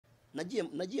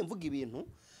nagiye mvuga ibintu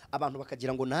abantu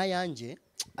bakagira ngo nayanjye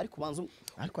ariko banza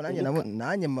ariko nanjye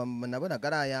nabonaga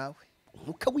ari ayawe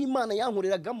umwuka w'Imana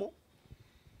yankuriragamo.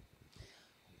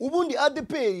 Ubundi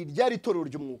ADEPR ryari itorero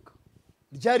ry'umwuka,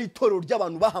 ryari itorero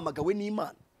ry'abantu bahamagawe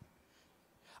n'Imana.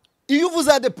 Iyo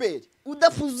uvuze ADEPR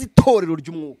udafuze itorero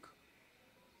ry'umwuka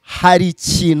hari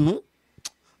ikintu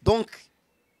donc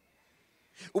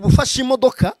ubufasha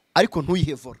imodoka ariko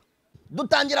ntuyihevora.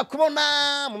 Dutangira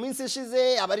kubona mu minsi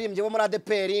ishize abaririmbye bo muri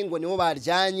ADEPR ngo nibo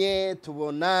baryanye,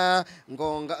 tubona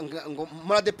ngo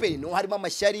muri ADEPR no harimo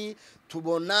amashyari,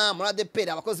 tubona muri ADEPR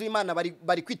abakozi b'Imana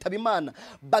bari kwitaba Imana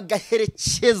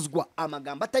bagaherekezwa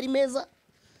amagambo atari meza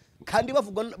kandi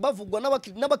bavugwa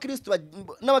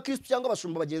n'abakristo cyangwa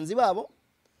abashumba bagenzi babo.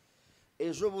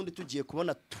 Ejo bundi tugiye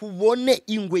tubone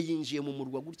ingwe yinjiye mu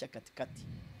murwa gutya katikati.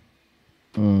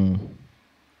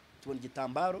 Tubona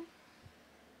igitambaro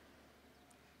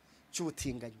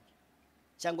cy'ubutinganyi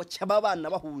cyangwa cy'ababana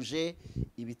bahuje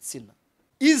ibitsina.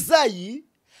 Izayi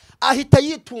ahita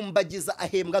yitumbagiza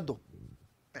ahembwa do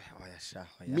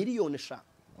miliyoni 5.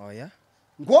 Oya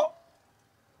Ngo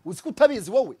uzi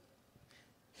kutabizi wowe,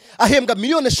 ahembwa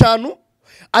miliyoni 5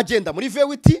 agenda muri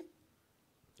vewiti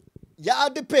ya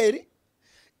ADEPR,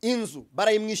 inzu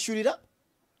barayimwishyurira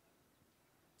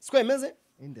swemeze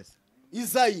indese.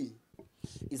 Izayi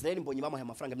mbonye bamuhaye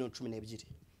amafaranga miliyoni 12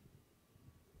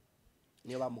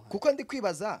 niyo bamuhaye. Kuko ndi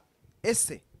kwibaza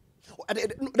ese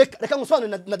reka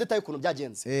ngusobanure na detail y'ukuntu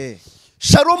byagenze.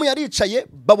 Shalom yaricaye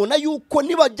babona yuko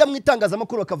nibajya mu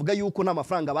itangazamakuru bakavuga yuko nta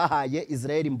mafaranga bahaye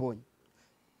Israel Mbonyi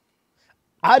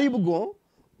aribwo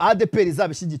ADEPR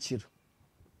izabishyigikira.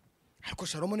 ariko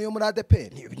Shalom niyo muri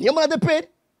ADEPR, niyo muri ADEPR.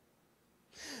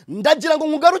 Ndagira ngo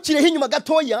nkugarukireho inyuma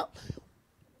gatoya.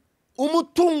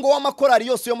 Umutungo w'amakorari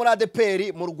yose yo muri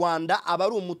ADEPR mu Rwanda aba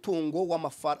ari umutungo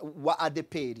wa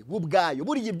ADEPR ubwayo.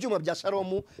 Buri ibyuma bya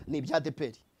Shalom ni ibya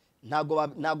ADEPR,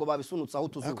 ntago babisunutse aho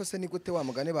tuzuba. ariko se ni gute wa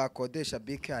mugane bakodesha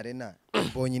BK Arena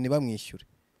Mbonyi ni bamwishyure?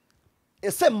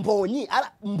 Ese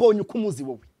Mbonyi ukumuzi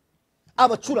wowe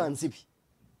abacuranzi bi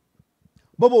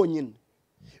bo bonyine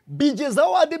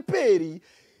bigezaho ADEPR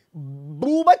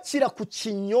bubakira ku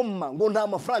kinyoma ngo nta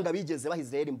mafaranga bigeze baha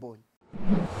Israel Mbonyi.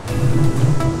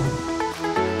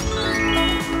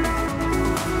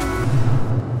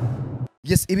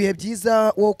 Yes, ibihe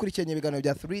byiza wo ukurikiranye ibiganiro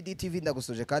bya 3D TV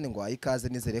ndagusuje kandi ngo ayikaze,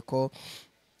 nizere ko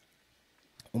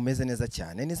umeze neza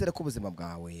cyane, nizere ko ubuzima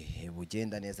bwawe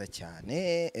bugenda neza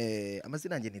cyane.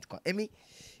 Amazina yanjye nitwa Emi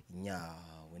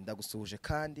Nyawe, ndagusuje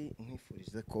kandi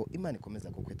nkwifurije ko Imana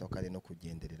ikomeza kukwitaho kandi no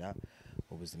kugenderera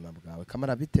ubuzima bwawe.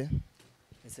 Kamara bite?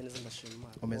 Ese neza ndashima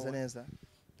Imana. Umeze neza?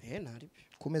 Ntari byo.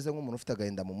 Kumeze nk'umuntu ufite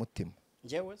agahinda mu mutima.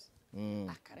 Njyewe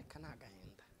akareka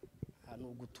nagahinda. Hano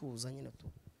ugutuza nyine tu.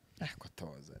 Ariko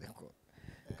toza ariko.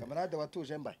 Kamarade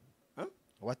watuje mbahe?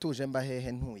 Watuje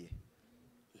mbahehe ntuye?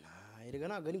 Erega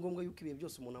naga ari ngombwa yuko ibihe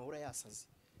byose umuntu ahura yasaze.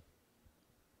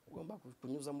 Ugomba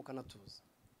kunyuzamo kanatuza.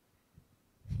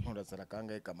 Urasara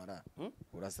kangahe Kamara?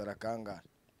 Urasara kangahe?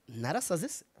 Narasaze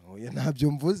se? Oya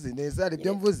ntabyo mvuze neza, ari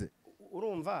byo mvuze.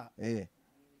 Urumva?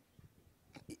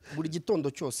 Buri gitondo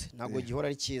cyose ntago gihora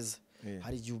ari cyiza.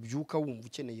 Hari igihe ubyuka wumva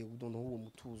ukeneye udono uwo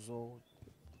mutuzo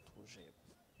tuje.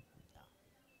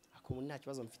 Ako nta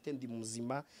kibazo mfite, ndi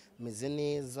muzima meze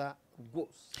neza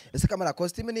rwose. Ese Kamara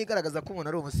costume ni igaragaza ko umuntu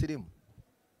ari umusirimu?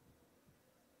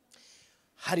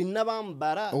 Hari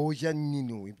nabambara oya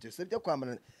nino ibyo se byo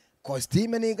kwambara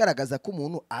costume ni igaragaza ko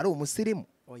umuntu ari umusirimu?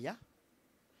 Oya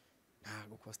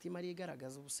ntago costume ari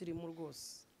igaragaza ubusirimu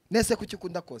rwose. Nese kuki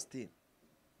ukunda costume?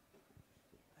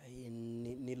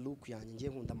 Ni look yanjye, ngiye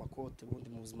nkunda amakote ubundi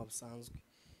mu buzima busanzwe.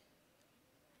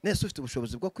 Nese ufite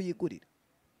ubushobozi bwo kuyigurira?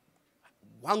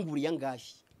 Wanguriye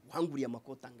angahe? Wanguriye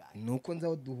amakota angahe? Nuko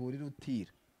nzaho duhurira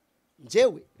utira.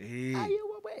 Njyewe? Aye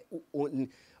wowe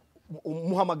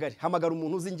hamagara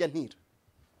umuntu uzinjya ntira.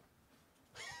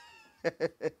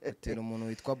 Atera umuntu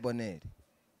witwa Bonheur.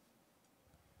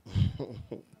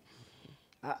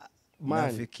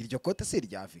 Man, Viki iryo kote si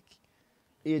rya Viki.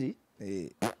 Iri?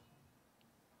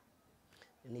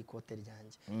 Ni ikote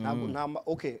ryanjye. Ntabwo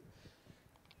okay.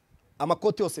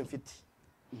 Amakote yose mfite.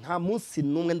 Nta munsi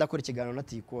numwe ndakora ikiganiro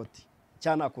nati ikoti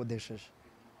cyane akodesheje.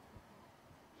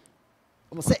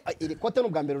 Umuse iri kote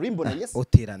n'ubwa mbere urimbona nyese.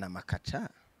 Uterana makaca.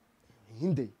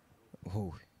 Hinde.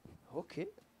 Wowe. Okay.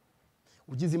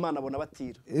 Ugize Imana abona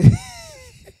batira.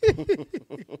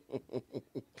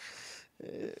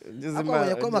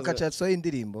 Akabonye ko makaca yasohoye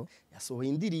indirimbo. Yasohoye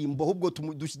indirimbo ahubwo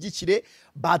dushyigikire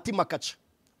Bahati Makaca.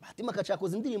 Bahati Makaca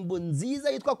yakoze indirimbo nziza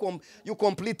yitwa You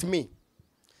Complete Me.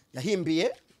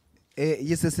 Yahimbiye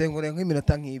yisesengure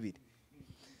nk'iminota nk'ibiri.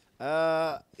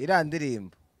 Ira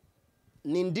ndirimbo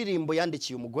ni indirimbo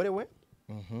yandikiye umugore we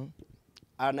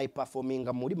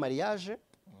aranayiperforminga muri mariage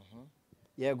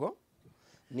yego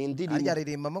ni indirimbo arya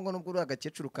ririmbamo ngo nubwo uri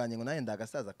agakecuru kanye ngo naye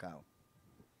ndagasaza kawe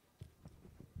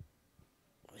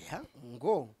ya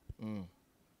ngo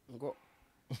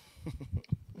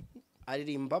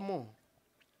aririmbamo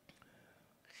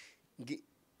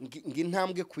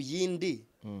ngintambwe ku yindi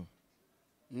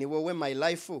ni wowe my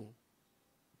life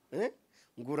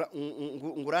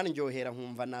nguranryohera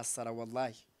nkumva nasara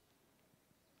wallahi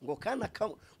ngo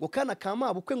kana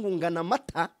kama bukwe ngungana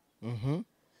amata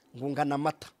ngungana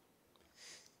amata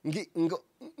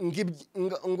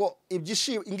ngo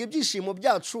ibyishimo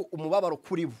byacu umubabaro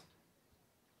kuri bo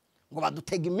ngo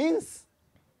badutega iminsi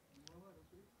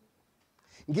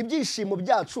ngo ibyishimo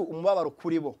byacu umubabaro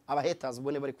kuri bo abahaters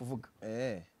ubone bari kuvuga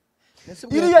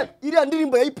iriya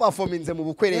ndirimbo yayiperforminze mu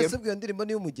bukwe rero iyo ndirimbo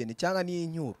ni y'umugeni cyangwa ni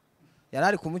y'inyuru yari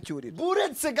ari kumucyurira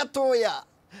buretse gatoya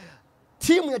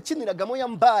timu yakiniragamo ya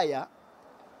Mbaya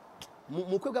mu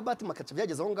bukwe bwa Bahati Makaca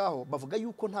byageze aho ngaho bavuga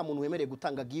yuko nta muntu wemereye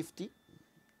gutanga gift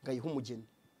ngayiha umugeni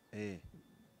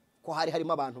ko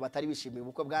harimo abantu batari bishimiye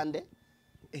ubukwe bwande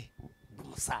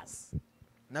umusaza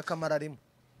na Kamara arimo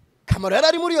Kamara yari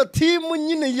ari muri iyo timu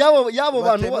nyine yabo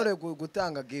bantu batemere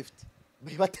gutanga gift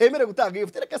batemere gutanga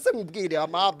gift reka se mubwire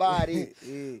amabari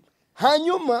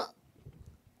hanyuma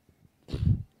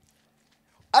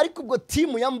ariko ubwo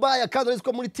timu ya Mbaya kandi uretse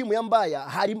ko muri timu ya Mbaya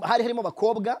harimo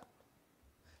abakobwa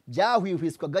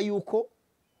byahwihwiswaga yuko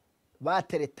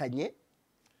bateretanye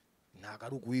ntago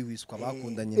ari uguhwiswa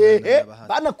bakundanye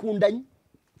banakundanye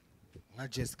nka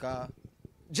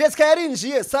Jessica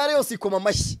yarinjiye sare yose ikoma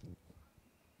amashyi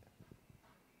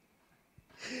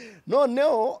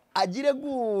noneho agire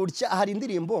gutya hari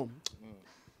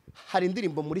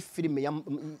indirimbo muri filime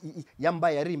ya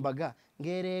Mbaya yaririmbaga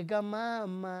ngerega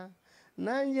mama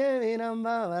nanjye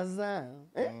birambabaza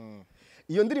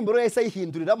iyo ndirimbo rero yahise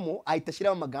ayihinduriramo ahita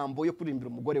ashyiramo amagambo yo kuririmbira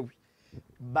umugore we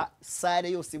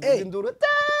sare yose ibudindura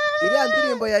iriya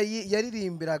ndirimbo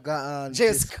yaririmbiraga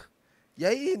Jessica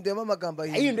yahinduyemo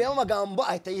amagambo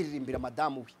ahita yiririmbira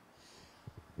madamu we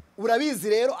urabizi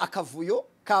rero akavuyo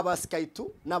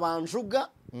kabasikaitu nabanjuga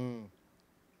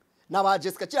naba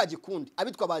Jessica kira gikundi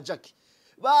abitwa ba Jackie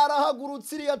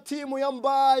barahagurutse iriya timu ya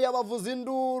Mbaya bavuza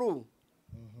induru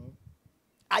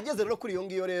ageze rero kuri iyo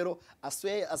ngiyo rero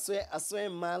aswe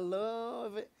my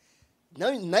love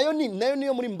nayo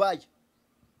niyo muri Mbaya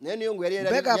nayo niyo ngo yari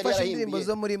afashe indirimbo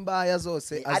zo muri Mbaya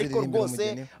zose ariko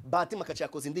rwose Bahati Makaca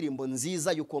yakoze indirimbo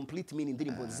nziza you complete mean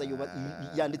indirimbo nziza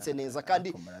yanditse neza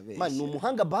kandi man ni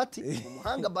umuhanga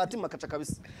Bahati Makaca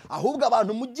kabisa ahubwo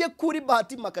abantu mujye kuri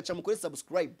Bahati Makaca mukore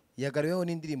subscribe yagariweho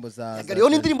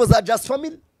n'indirimbo za Just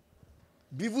Family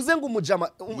bivuze ngo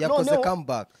umujama yakoze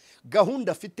comeback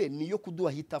gahunda afite niyo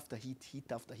kuduha hit after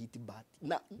hit Bahati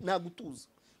nta gutuza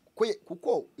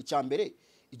kuko icyambere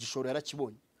igishoro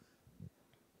yarakibonye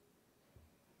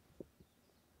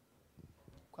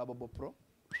kwa Bobo Pro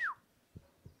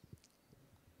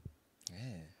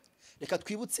reka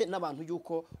twibutse n'abantu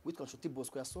yuko witwa Nshuti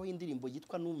Bosco yasohoye indirimbo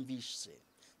yitwa numvise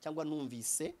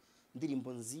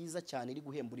indirimbo nziza cyane iri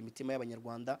guhembura imitima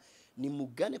y'abanyarwanda ni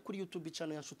mugane kuri YouTube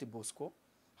channel ya Nshuti Bosco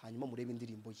hanyuma murebe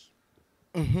indirimbo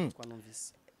ye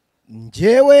twanumvise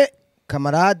njyewe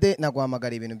kamarade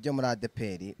naguhamagara ibintu byo muri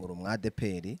ADEPR uri mu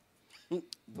ADEPR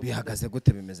bihagaze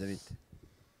gute bimeze bite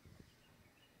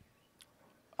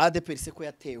ADEPR se ko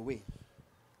yatewe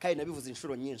kandi nabivuze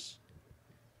inshuro nyinshi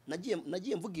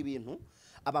nagiye mvuga ibintu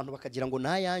abantu bakagira ngo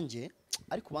nayanjye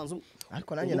ariko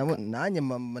nanjye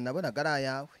nabonaga ari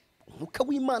ayawe muka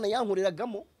w'Imana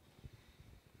yankoreragamo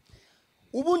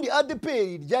ubundi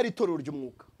ADEPR ryari itorero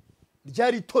ry'umwuka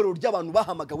ryari itorero ry'abantu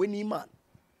bahamagawe n'Imana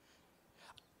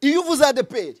iyo uvuze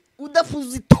ADEPR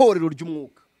udafuze itorero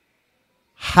ry'umwuka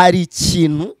hari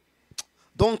ikintu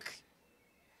donc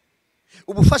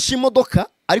ubufasha imodoka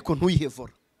ariko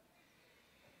ntuyihevora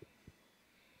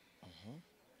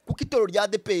kuko itorero rya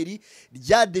ADEPR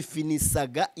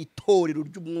ryadefinisaga itorero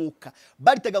ry'umwuka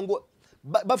baritaga ngo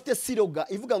bafite siroga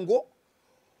ivuga ngo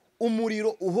umuriro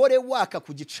uhore waka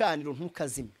ku gicaniro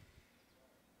ntukazime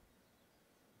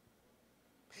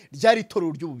ryari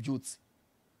itorero ry'ububyutse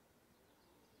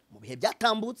mu bihe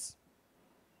byatambutse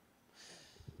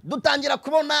dutangira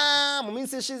kubona mu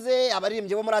minsi ishize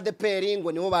abaririmbye bo muri ADEPR ngo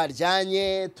nibo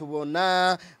baryanye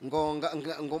tubona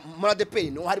ngo muri ADEPR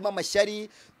no harimo amashyari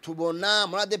tubona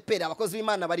muri ADEPR abakozi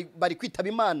b'Imana bari kwitaba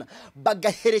Imana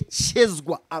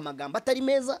bagaherekezwa amagambo atari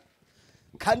meza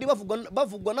kandi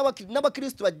bavugwa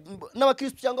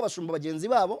n'abakristo cyangwa abashumba bagenzi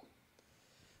babo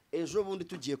ejo bundi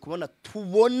tugiye kubona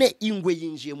tubone ingwe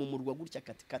yinjiye mu murwa gutya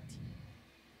katikati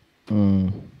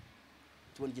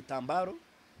tubona igitambaro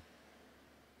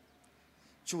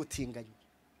cy'ubutinganyi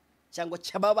cyangwa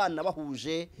cy'ababana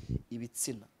bahuje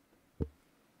ibitsina.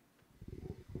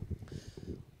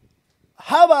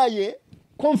 Habaye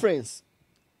conference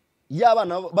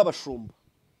y'abana b'abashumba,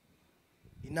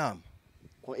 inama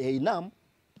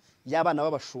y'abana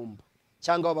b'abashumba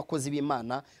cyangwa abakozi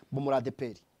b'Imana bo muri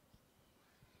ADEPR.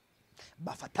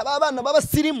 Bafata abana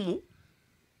b'abasirimu,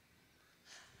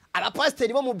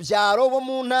 abapasiteri bo mu byaro bo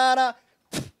mu ntara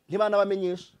ntibana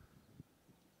bamenyesha,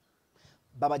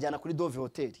 babajyana kuri Dove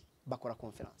Hotel bakora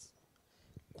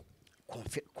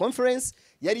conference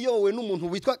yari yowe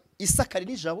n'umuntu witwa Isakari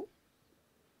n'Ijabo,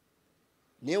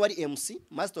 niwe wari MC,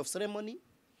 Master of Ceremony.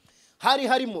 Hari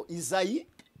harimo Izayi,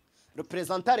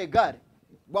 representant legal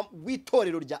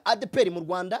w'itorero rya ADEPR mu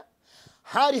Rwanda.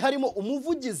 Hari harimo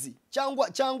umuvugizi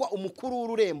cyangwa umukuru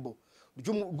w'ururembo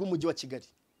rw'umujyi wa Kigali,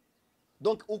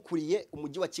 donc ukuriye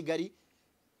umujyi wa Kigali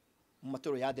mu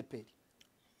matorero ya ADEPR.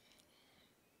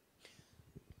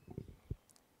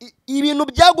 Ibintu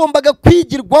byagombaga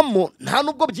kwigirwamo nta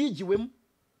nubwo byigiwemo,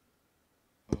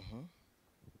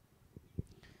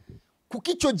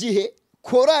 kuko icyo gihe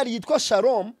korali yitwa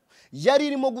Shalom yari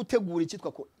irimo gutegura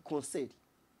icyitwa concert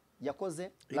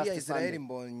yakoze iriya Israel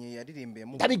MBONYI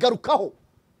yaririmbiyemo. Ndabigarukaho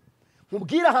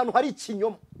mubwira ahantu hari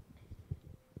ikinyoma.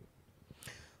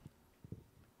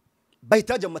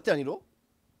 Bahita bajya mu materaniro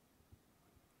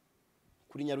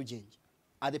kuri Nyarugenge,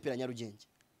 ADEPR Nyarugenge.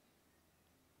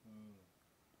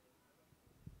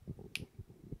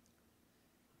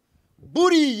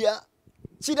 Buriya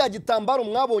kiriya gitambaro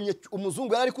mwabonye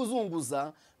umuzungu yari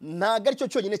kuzunguza ntago ari cyo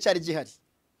cyonyine cyari gihari.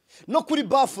 No kuri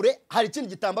bafure hari ikindi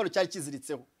gitambaro cyari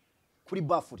kiziritseho kuri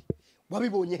bafure.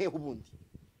 Wabibonye he ubundi?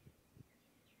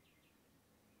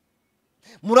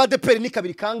 Muri ADEPR ni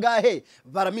kabiri kangahe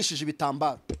baramishije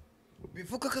ibitambaro?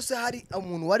 Bivuga ko se hari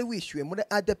umuntu wari wishyuwe muri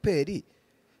ADEPR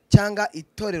cyangwa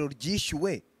itorero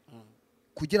ryishyuwe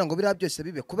kugira ngo biriya byose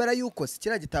bibe, kubera yuko si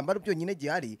kiriya gitambaro byonyine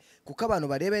gihari, kuko abantu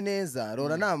barebe neza.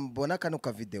 Rora nambona kano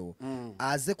ka video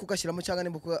aze kugashyiramo, cyangwa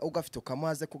nimba ugafite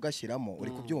ukamuhaze kugashyiramo,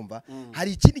 uri kubyumva.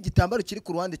 Hari ikindi gitambaro kiri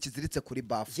ku ruhande kiziritse kuri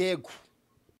bafu. Yego,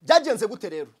 byagenze gute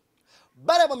rero?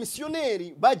 Bare aba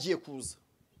missionnaire bagiye kuza,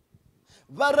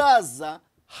 baraza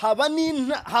haba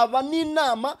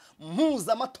n'inama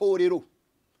mpuzamatorero.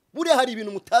 Buriya hari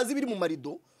ibintu mutazi biri mu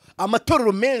marido.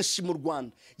 Amatorero menshi mu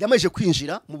Rwanda yamaje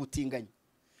kwinjira mu butinganyi.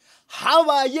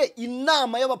 Habaye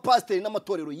inama y'abapasiteri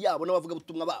n'amatorero yabo n'abavuga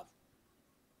butumwa babo,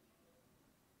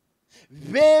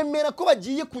 bemera ko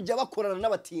bagiye kujya bakorana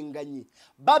n'abatinganyi.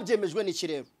 Babyemejwe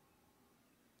n'ikirero.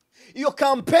 Iyo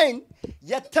campaign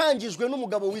yatangijwe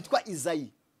n'umugabo witwa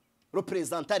Izayi,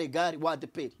 representant legal wa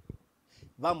ADEPR.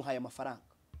 Bamuhaye amafaranga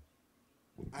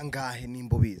angahe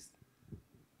nimba ubizi?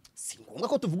 Si ngombwa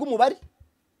ko tuvuga umubare.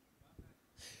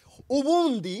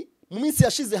 Ubundi mu minsi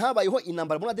yashize habayeho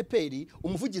inambara muri ADEPR.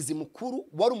 Umuvugizi mukuru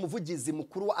wari umuvugizi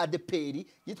mukuru wa ADEPR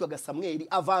yitwaga Samuel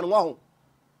avanwaho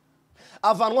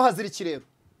hazira ikirero.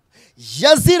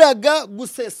 Yaziraga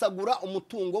gusesagura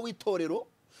umutungo w'itorero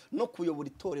no kuyobora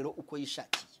itorero uko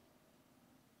yishakiye.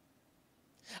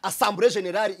 Assemblée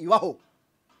générale ibaho,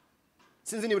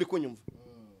 sinzi niba uri kunyumva.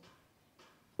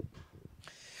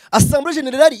 Assemblée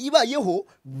générale ibayeho,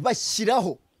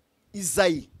 bashyiraho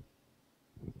Izayi.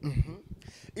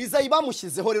 Izayi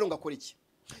bamushyizeho rero ngakora iki?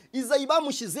 Izayi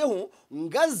bamushyizeho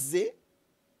ngaze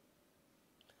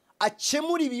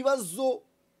akemura ibibazo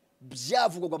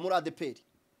byavugwaga muri ADEPR,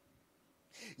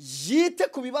 yite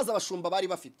ku bibazo abashumba bari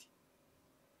bafite.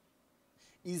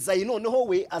 Izayi noneho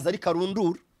we aza ari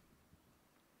karundura.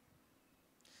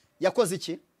 Yakoze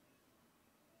iki?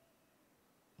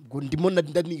 Ngo ndimo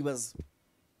ndanibaza.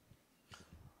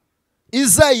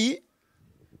 Izayi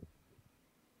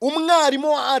umwarimu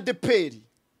wa ADEPR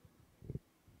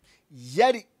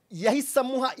yahise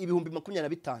amuha ibihumbi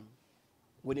 25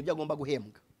 ngo nibyo agomba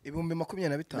guhembwa. Ibihumbi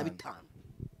 25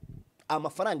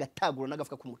 amafaranga atagura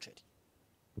n'agafuka k'umuceri.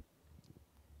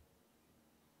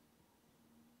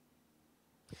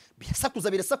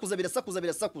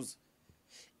 Birasakuza.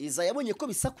 Iza yabonye ko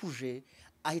bisakuje,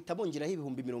 ahita bongeraho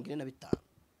ibihumbi 45.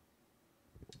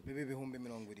 Bibe ibihumbi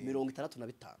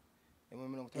 65.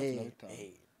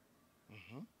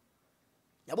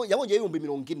 Yabonye ibihumbi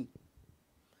 40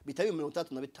 bitari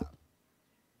 35.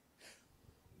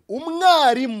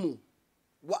 Umwarimu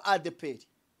wa ADEPR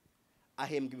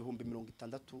ahembwa ibihumbi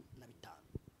 65.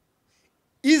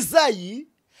 Izayi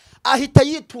ahita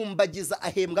yitumbagiza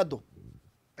ahembwa do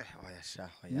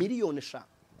miliyoni 5.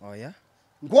 Oya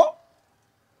ngo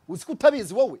uzi ko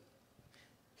utabizi wowe.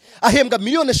 Ahembwa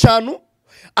miliyoni 5,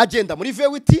 agenda muri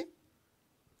VWT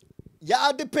ya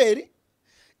ADEPR,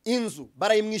 inzu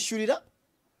barayimwishyurira.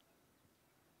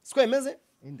 Siko yemeze?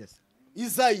 Indese.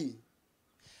 Izayi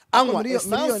anywa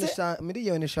essence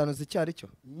miliyoni 5 zicyari cyo.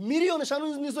 miliyoni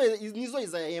 5 nizo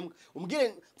izahembwa.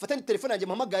 Umbwire mfatane telefone yanjye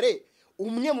mpamagare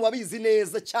umwe mu babizi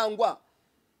neza cyangwa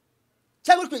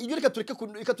ibyo reka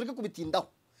tureke kubitindaho.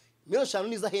 Miliyoni 5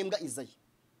 nizahembwa izayi.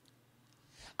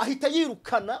 Ahita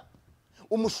yirukana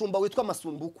umushumba witwa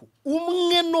Masumbuku.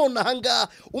 Umwe none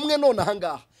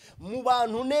ahangaha mu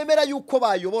bantu nemera yuko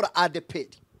bayobora ADEPR.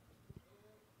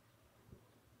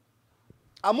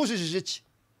 Amujijije iki?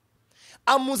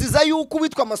 Amuziza yuko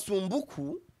witwa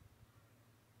Masumbuku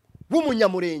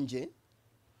w'umunyamurenge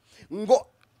ngo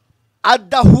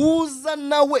adahuza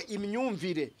nawe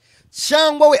imyumvire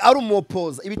cyangwa we ari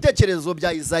umupoza. Ibitekerezo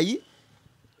bya Izayi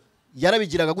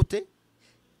yarabigiraga gute?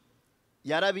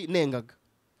 Yarabinengaga,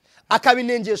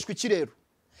 akabinengeshwa iki rero?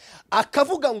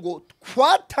 Akavuga ngo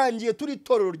twatangiye turi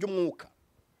itorero ry'umwuka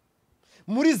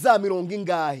muri za 70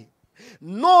 ingahe,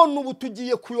 none ubu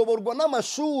tugiye kuyoborwa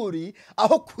n'amashuri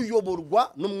aho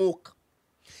kuyoborwa n'umwuka.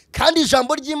 Kandi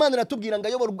ijambo ry'Imana riratubwira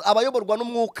ngo abayoborwa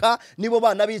n'umwuka nibo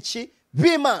bana b'iki?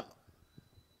 B'Imana.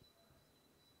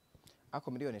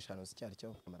 Ako miliyoni 5 zicyari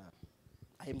cyo kamarade.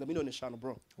 Ahembwa miliyoni 5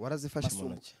 bro. Warazifashe mu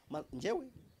ntoki? Njyewe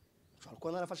nshobora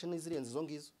kuba narafashe n'izirenze izo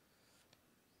ngizo.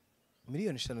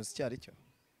 Miliyoni 5 zicyari cyo.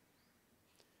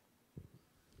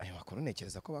 Ayo makuru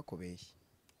nekereza ko bakobeye.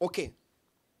 Okay.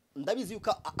 Ndabizi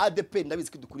yuko ADEPR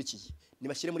ndabizi ko dukurikiye.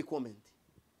 Nibashyire muri comment.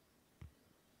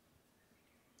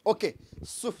 Okay.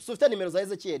 Sufite nimero za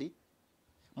Ezekiel.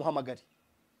 Muhamagare.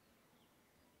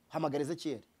 Hamagare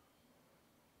Ezekiel.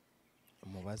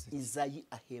 Umubaze. Izayi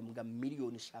ahembwa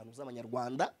miliyoni 5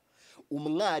 z'amanyarwanda.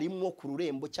 Umwarimu wo ku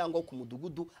rurembo cyangwa ku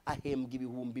mudugudu ahembwa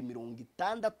ibihumbi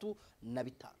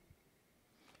 65.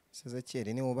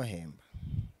 Ezekiel ni ubahemba.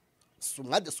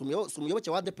 Sumuyoboke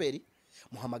wa ADEPR.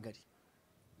 Muhamagare.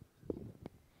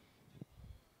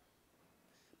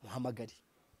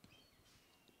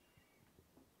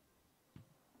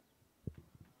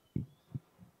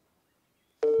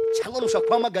 Cyangwa nushaka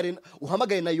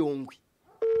uhamagare na Yongwe.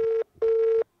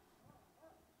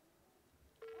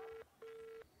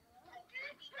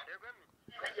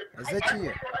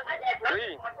 Ezekiel.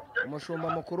 Umushumba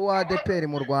mukuru wa ADEPR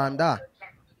mu Rwanda.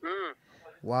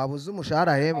 Wabuze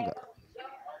umushahara ahembwa?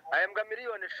 Ahembwa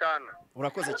miliyoni 5.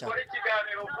 Urakoze cyane.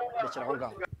 Rekera aho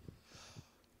ngaho.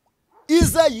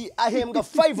 Izayi ahembwa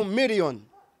 5 million.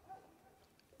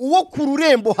 Uwo ku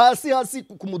rurembo hasi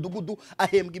ku mudugudu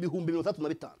ahembwa ibihumbi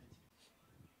 35.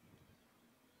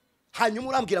 Hanyuma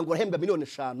urambwira ngo arahembwa miliyoni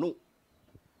 5.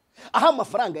 Aha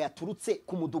amafaranga yaturutse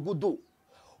ku mudugudu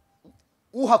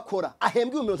uhakora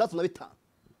ahembwa 35.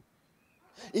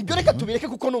 Ibyo reka tubireke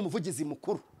kuko no umuvugizi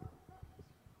mukuru.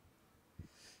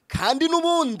 Kandi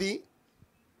nubundi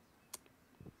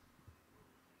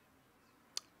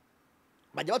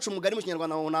bajya baca umugari mu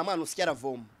Kinyarwanda ngo namana usyara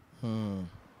voma.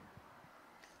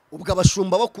 Ubwo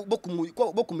abashumba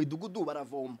bo ku midugudu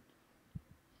baravoma.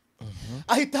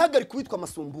 Ahita hagari kuwitwa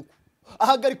Masumbuku,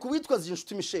 ahagari kuwitwa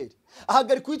Zishyuwe Michel,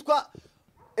 ahagari kuwitwa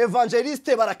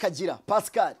Evangeliste Barakagira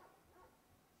Pascal.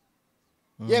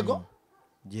 Yego.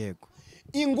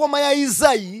 Ingoma ya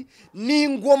Izayi ni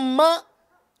ingoma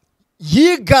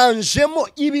yiganjemo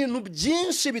ibintu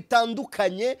byinshi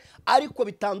bitandukanye, ariko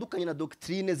bitandukanye na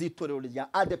doctrine z'itorero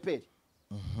rya ADEPR.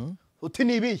 Uti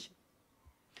nibiye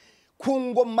ku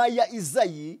ngoma ya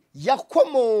Izayi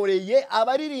yakomoreye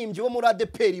abaririmbyi bo muri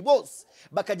ADEPR bose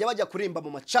bakajya bajya kurimba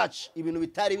mu macaci, ibintu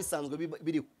bitari bisanzwe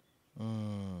biriho.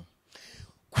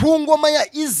 Ku ngoma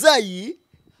ya Izayi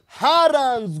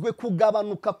haranzwe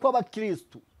kugabanuka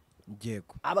kw'abakristo.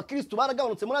 Abakristo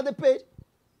baragabanutse muri ADEPR.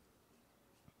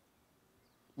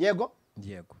 Yego.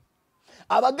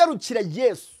 Abagarukira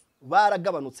Yesu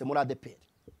baragabanutse muri ADEPR.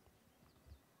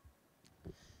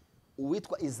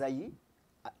 Uwitwa Izayi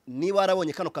niba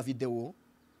arabonye kano ka video,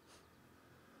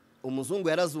 umuzungu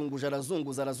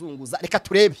yarazunguza. Reka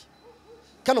turebe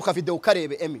kano ka video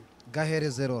karebe Emi.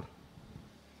 Gahereze rora.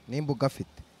 Nimba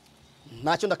ugafite.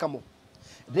 Ntacyo ndakamo.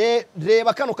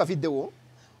 Reba kano ka video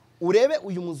urebe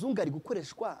uyu muzungu ari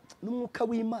gukoreshwa n'umwuka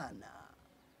w'Imana.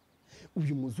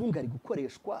 Uyu muzungu ari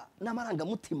gukoreshwa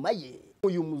n'amarangamutima ye.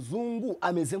 Uyu muzungu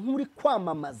ameze nk'uri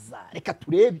kwamamaza. Reka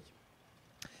turebe.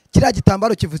 Kiriya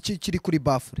gitambaro kiri kuri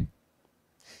bafure.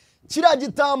 Kiriya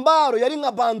gitambaro yari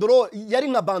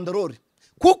nka bandorore.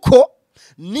 Kuko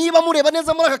niba mureba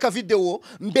neza muri aka video,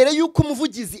 mbere yuko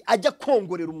umuvugizi ajya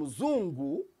kongorera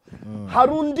umuzungu,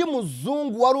 hari undi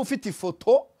muzungu wari ufite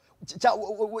ifoto,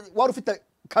 wari ufite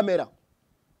kamera.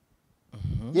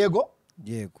 Yego.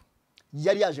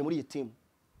 Yari yaje muri iyi team.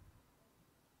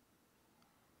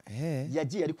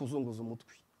 Yagiye ari kuzunguza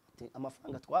umutwe.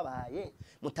 Amafaranga twabahaye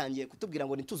mutangiye kutubwira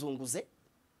ngo nituzunguze.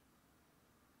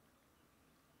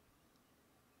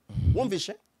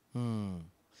 wumvishe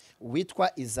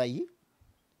witwa Izayi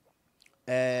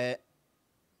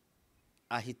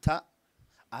ahita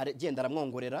agenda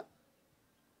aramwongorera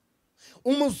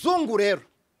umuzungu rero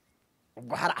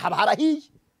haba harahiye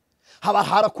haba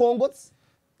harakongotse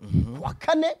kuwa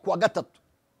kane kuwa gatatu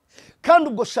kandi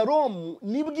ubwo Shalom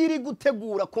nibwo iri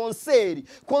gutegura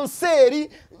konseri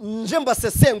nje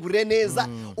mbasesengurire neza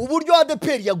uburyo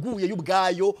ADEPR yaguye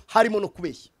y'ubwayo harimo no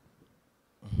kubeshya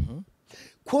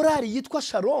korari yitwa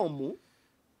Shalom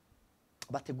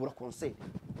bategura konseri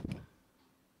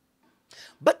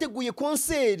bateguye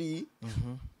konseri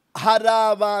hari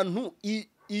abantu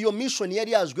iyo mission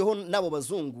yari yajweho nabo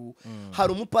bazungu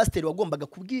hari umupasiteri wagombaga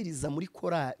kubwiriza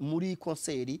muri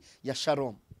konseri ya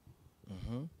Shalom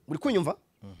muri kunyumva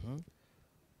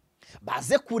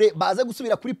baze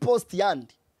gusubira kuri post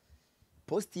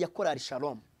ya korari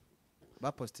Shalom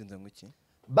bapostinze ngo iki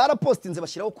barapostinze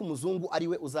bashyiraho ko umuzungu ari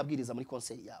we uzabwiriza muri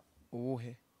konseri yabo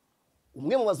uwuhe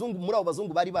umwe mu bazungu muri abo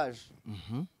bazungu bari baje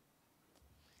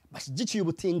bashyigikiye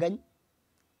ubutinganyi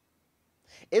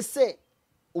ese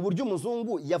uburyo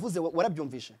umuzungu yavuze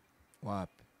warabyumvishe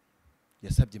wapi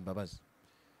yasabye imbabazi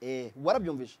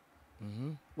warabyumvishe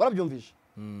warabyumvishe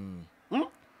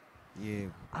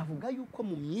yego avuga yuko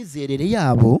mu myizerere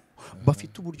yabo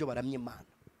bafite uburyo baramya Imana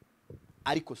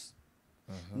ariko se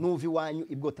nuva iwanyu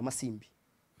ibwota amasimbi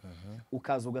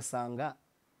ukaza ugasanga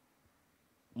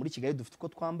muri Kigali dufite uko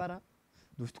twambara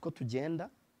dufite uko tugenda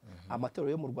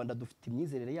amatorero yo mu Rwanda dufite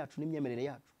imyizerere yacu n'imyemerere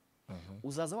yacu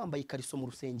uzaza wambaye ikariso mu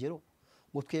rusengero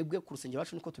ngo twebwe ku rusengero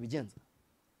wacu niko tubigenza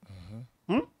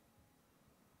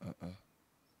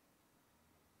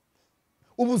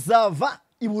ubuzava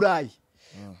i Burayi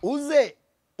uze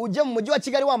ujye mu mujyi wa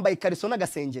Kigali wambaye ikariso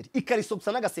n'agasengeri ikariso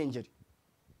gusa n'agasengeri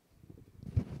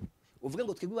uvuge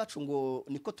ngo twebwe iwacu ngo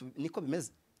niko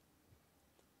bimeze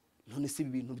none si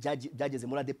ibintu byageze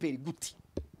muri ADEPR guti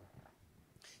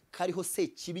kariho se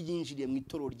kibi yinjiriye mu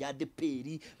itorero rya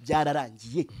ADEPR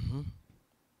byararangiye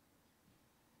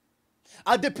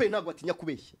ADEPR ntabwo batinya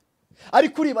kubeshya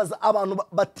ariko uribaza abantu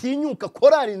batinyuka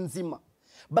korari nzima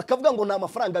bakavuga ngo nta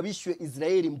mafaranga bishyuye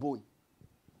Israel Mbonyi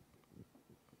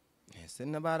ese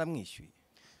nabaramwishyuye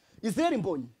Israel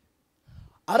Mbonyi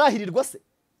arahirirwa se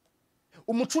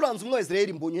umucuranzi umwe wa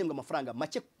Israel Mbonyi uhembwa amafaranga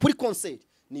make kuri konseri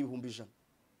ni 100,000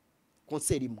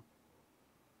 konseri imwe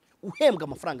uhembwa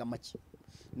amafaranga make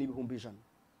ni 100,000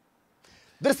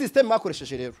 dore system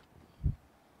bakoresheje rero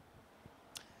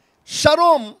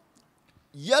Shalom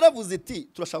yaravuze iti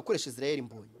turashaka gukoresha Israel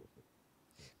Mbonyi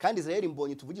kandi Israel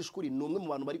Mbonyi tuvugisha ukuri ni umwe mu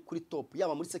bantu bari kuri top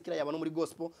yaba muri sekira yaba no muri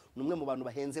gospel ni umwe mu bantu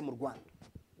bahenze mu Rwanda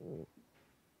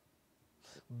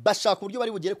bashaka uburyo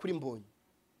bari bugere kuri Mbonyi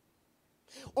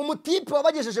umutipe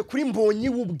wabagejeje kuri Mbonyi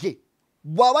wubwe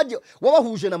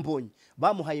wabahuje na Mbonyi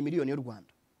bamuhaye miliyoni y'u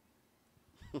Rwanda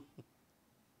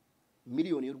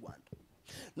miliyoni y'u Rwanda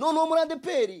none muri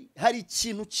ADEPR hari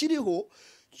ikintu kiriho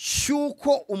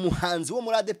cyuko umuhanzi wo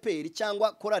muri ADEPR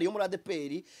cyangwa korari yo muri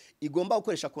ADEPR igomba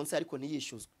gukoresha konseri ariko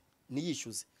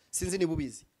ntiyishyuze sinzi niba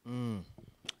ubizi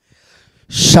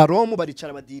Shalom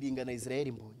baricara badiringa na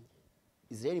Israel Mbonyi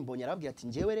Israel Mbonyi arababwira ati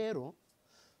njyewe rero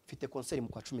mfite konseri mu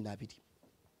kwa 12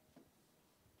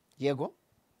 yego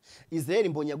Israel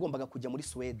Mbonyi yagombaga kujya muri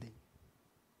Sweden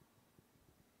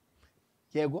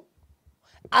yego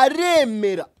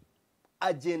aremera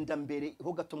agenda mbere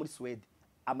ho gato muri Sweden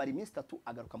amara iminsi 3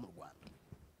 agaruka mu Rwanda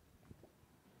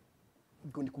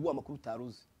ubwo ndi kuguha amakuru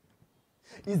utaruzi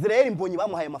Israel Mbonyi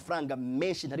bamuhaye amafaranga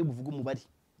menshi ntari buvuga umubari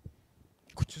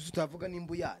kucyuza utavuga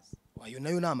nimba uyazi wayo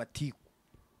nayo ni amatiku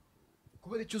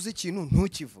kubera icyo uzi ikintu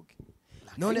ntukivuge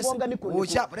none se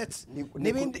buretse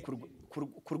n'ibindi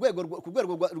ku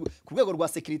rwego rwa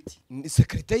security ni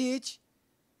security y'iki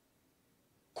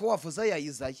ko wavuza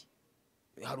yayizaye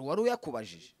hari wari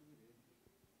uyakubajije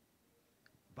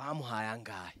bamuhaye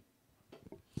angahe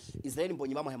Israel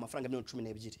Mbonyi bamuhaye amafaranga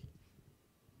 12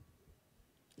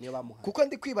 niyo bamuhaye kuko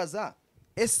ndi kwibaza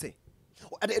ese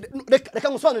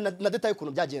reka ngusobanure na detail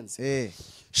ukuntu byagenze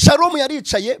Shalom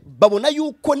yaricaye babona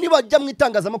yuko nibajya mu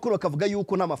itangazamakuru bakavuga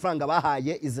yuko nta mafaranga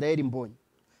bahaye Israel Mbonyi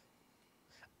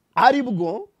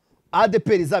aribwo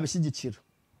ADEPR izabishyigikira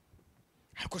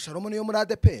ariko Shalom niyo muri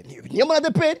ADEPR niyo muri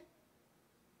ADEPR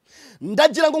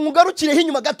ndagira ngo nkugarukireho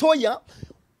inyuma gatoya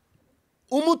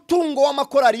umutungo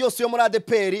w'amakorari yose yo muri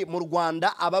ADEPR mu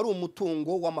Rwanda aba ari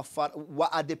umutungo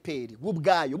wa ADEPR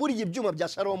w'ubwayo buriye ibyuma bya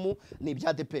Shalom ni ibya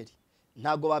ADEPR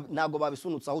ntago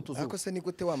babisunutse aho tuzuba ariko se ni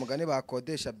gute wa mugane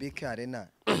bakodesha BK Arena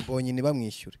Mbonyi ni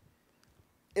bamwishyure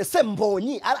ese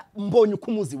Mbonyi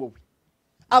ukumuzi wowe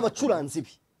abacuranzi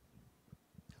bi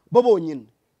bo bonyine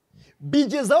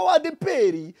bigezaho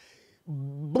ADEPR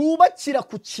bubakira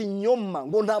ku kinyoma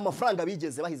ngo nta mafaranga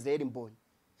bigeze baha Israel Mbonyi.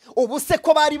 Ubu se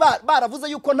ko bari baravuze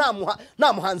yuko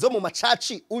nta muhanzi wo mu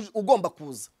macaci ugomba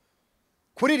kuza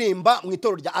kuririmba mu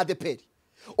itorero rya ADEPR.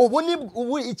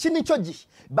 Ubu iki nicyo gihe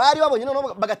bari babonye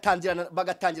none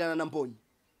bagatangirana na Mbonyi.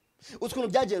 Ukuntu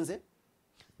byagenze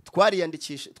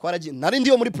twariyandikisha twaragiye nari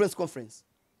ndiyo muri press conference.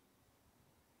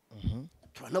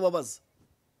 Turanababaza.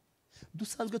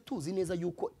 Dusanzwe tuzi neza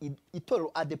yuko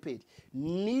itorero ADEPR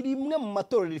ni rimwe mu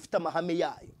matorero rifite amahame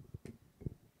yayo.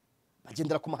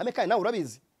 Bagendera ku mahame kandi nawe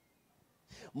urabizi.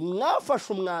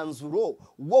 Mwafashe umwanzuro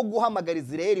wo guhamagara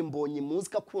Israel Mbonyi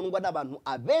muzika kundwa n'abantu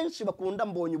abenshi bakunda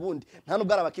Mbonyi ubundi nta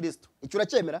nubwo ari abakristo. Icyo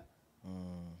uracyemera?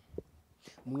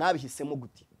 Mwabihisemo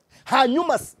gute?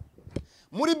 Hanyuma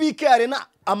muri BK Arena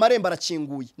amarembo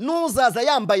arakinguye. Nuzaza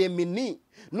yambaye mini,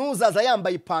 nuzaza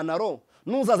yambaye ipantaro,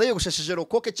 nuzaza yogushesheje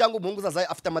rokoke cyangwa umuhungu uzaza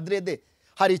afite amadrede,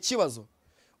 hari ikibazo.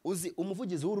 Uzi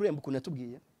umuvugizi w'ururembo ukuntu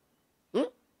yatubwiye?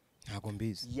 Ntago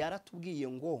mbizi. Yaratubwiye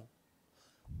ngo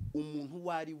umuntu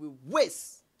wari we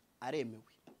wese aremewe.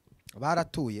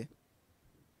 Baratuye.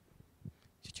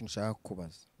 Icyo kintu ushaka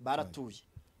kubaza. Baratuye.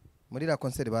 Muri la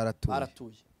concert baratuye.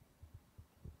 Baratuye.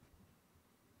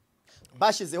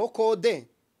 Bashizeho kode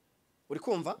uri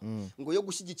kumva ngo yo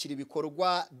gushyigikira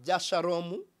ibikorwa bya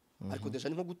Shalom ariko deja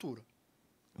ni nko gutura.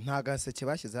 Nta gaseke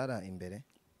bashyize hara imbere.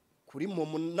 Kuri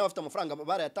momo n'abafite amafaranga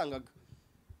barayatangaga.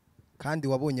 Kandi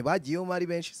wabonye bagiyeyo mari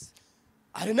benshi se.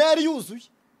 Arena yari yuzuye.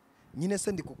 Nyine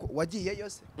se ndi kuko wagiye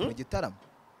yose mu gitaramo.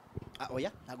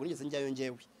 Oya ntago nigeze njyayo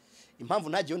ngewe. Impamvu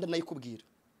ntagiye nda nayikubwira.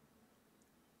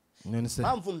 None se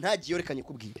impamvu ntagiye rekanye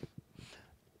kubwira.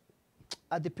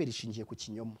 ADEPR ishingiye ku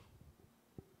kinyoma.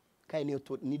 Kandi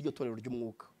niryo torero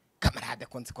ry'umwuka. Kamarade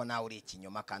konse ko nawe uri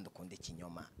ikinyoma kandi ukunda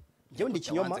ikinyoma. Ngewe ndi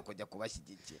ikinyoma kujya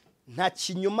kubashyigikira. Nta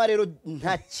kinyoma rero,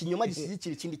 nta kinyoma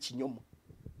gishyigikira ikindi kinyoma.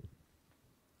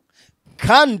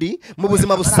 Kandi mu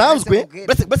buzima busanzwe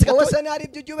wese ari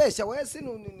ibyo ujubeshya wese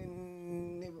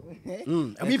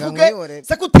bivuge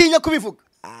se kutinya kubivuga.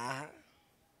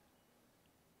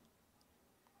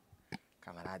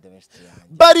 Kamarade benshi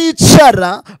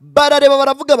baricara barareba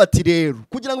baravuga bati rero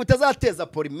kugira ngo bitazateza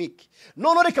polemique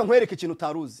none reka nkwereke ikintu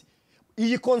utaruzi.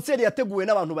 Iyi concert yateguwe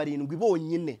n'abantu barindwi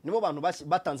bonyine nibo bantu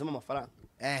batanzemo amafaranga.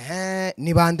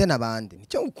 Ni bande nabande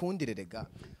nicyo ukundire rega.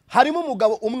 Harimo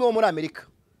umugabo umwe wo muri Amerika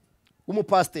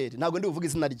umupasiteri ntago ndi uvuga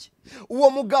izina rye. Uwo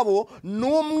mugabo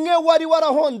numwe wari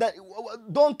warahonda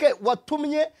donc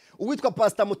watumye uwitwa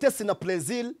Pastor Mutesi na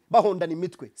Plaisir bahondana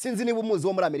imitwe. Sinzi niba umuzi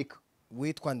wo muri Amerika.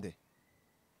 Witwa nde?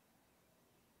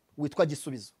 Witwa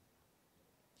Gisubizo.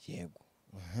 Yego.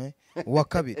 Uwa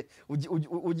kabiri.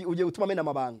 Uje utuma mena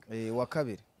amabanga. Uwa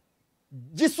kabiri.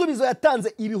 Gisubizo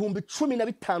yatanze ibihumbi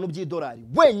 15 by'idolari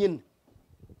wenyine.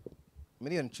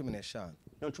 Miliyoni 15.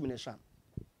 Miliyoni 15.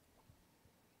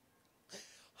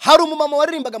 Hari umumama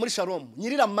waririmbaga muri Shalom,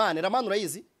 nyiri Ramane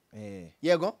urayizi?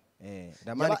 Yego?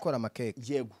 Ramane ikora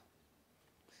amakeke. Yego.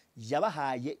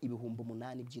 Yabahaye ibihumbi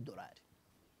 8 by'idolari.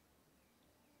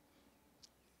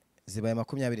 Zibaye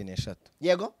 23.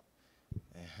 Yego?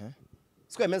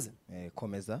 Sikwemeze?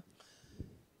 Komeza.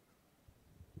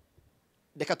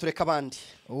 Reka tureka abandi.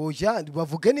 Oya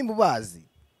bavuge ni mubazi.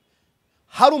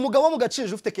 Hari umugabo mu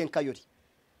gaciro ufite kenkayori.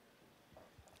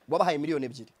 Wabahaye miliyoni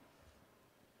 2.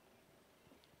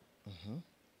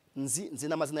 Nzi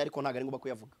n'amazina ariko ntago ari ngombwa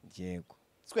kuyavuga. Yego.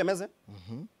 Sikwemeze?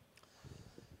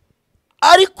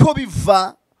 Ariko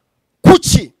biva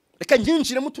kuki? Reka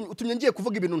njinjiremo utumye ngiye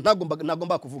kuvuga ibintu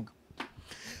ntagomba kuvuga.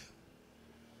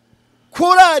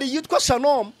 Korari yitwa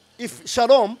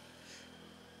Shalom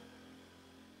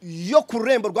yo ku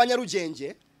Rurembo rwa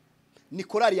Nyarugenge ni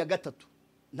korari ya gatatu.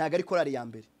 Ntago ari korari ya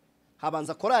mbere.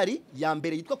 Habanza korari ya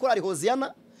mbere yitwa korari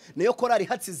Hoziyana niyo korari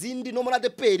hatsi zindi no muri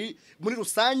ADEPR muri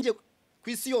rusange ku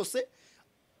isi yose.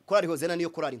 Korari Hoziyana niyo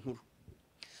korari Inkuru.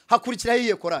 Hakurikiraho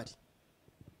iyo korari.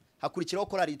 Hakurikiraho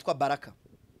korari yitwa Baraka.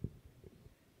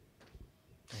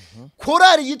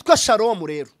 Korari yitwa Shalom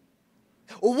rero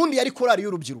ubundi yari korari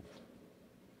y'urubyiruko.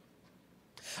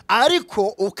 Ariko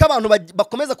uko abantu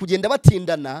bakomeza kugenda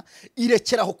batindana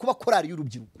irekeraho kuba korari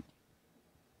y'urubyiruko.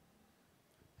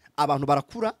 Abantu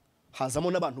barakura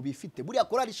hazamo n'abantu bifite. Buriya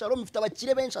korari Shalom ifite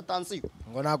abakire benshi atansiyo.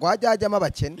 Ngo nago hajyajyamo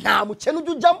abakene. Nta mukene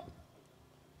ujujyamo.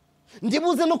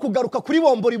 Ndibuze no kugaruka kuri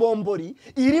bombori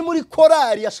iri muri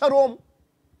korari ya Shalom.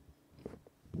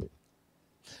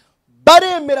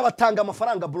 Baremera batanga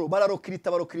amafaranga bro,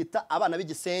 barokirita abana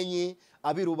b'Igisenyi,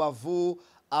 abirubavu,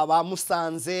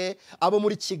 abamusanze, abo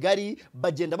muri Kigali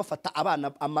bagenda bafata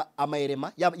abana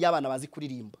amaerema y'abana bazi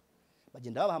kuririmba.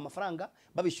 Bagenda babaha amafaranga,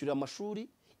 babishyurira amashuri,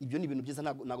 ibyo ni ibintu byiza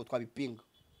nago twabipinga.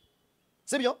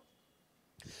 Sibyo?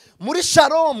 Muri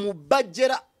Shalom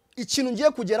bagera ikintu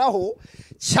ngiye kugeraho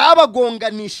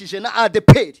cyabagonganishije na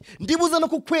ADEPR. Ndibuza no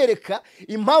kukwereka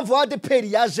impamvu ADEPR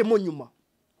yajemo nyuma.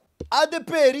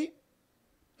 ADEPR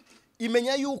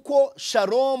imenya yuko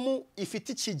Shalom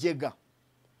ifite ikigega,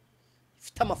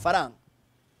 ifite amafaranga.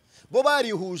 Bo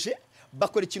barihuje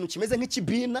bakora ikintu kimeze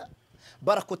nk'ikibina,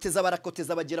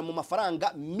 barakoteza bagera mu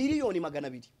mafaranga miliyoni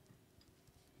 200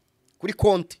 kuri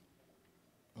konti.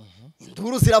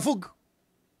 Induru ziravuga.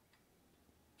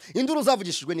 Induru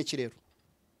zavugishijwe n'iki rero?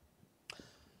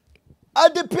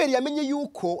 ADEPR yamenye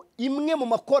yuko imwe mu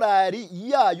makorari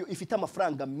yayo ifite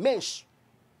amafaranga menshi.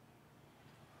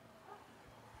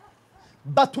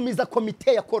 Batumiza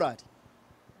komite ya korari.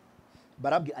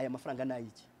 Barabwi aya mafaranga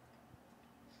nayiki.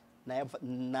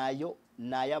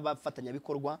 Nayo abafatanya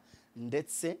bikorwa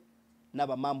ndetse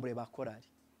n'abamambure ba korari.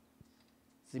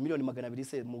 Zi miliyoni 200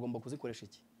 se mugomba kuzikoresha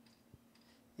iki?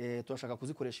 Turashaka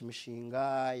kuzikoresha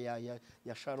imishinga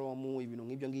ya Shalom, ibintu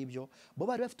nk'ibyo ngibyo. Bo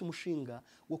bari bafite umushinga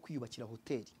wo kwiyubakira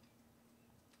hoteli,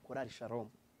 korari Shalom.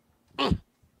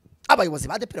 Abayobozi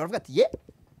ba ADEPR baravuga ati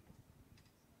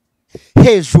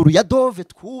hejuru ya dove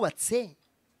twubatse,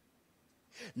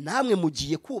 namwe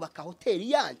mugiye kubaka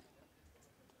hoteli yanyu.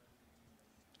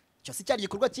 Cyo si cyari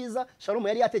gikorwa cyiza Shalom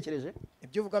yari yatekereje.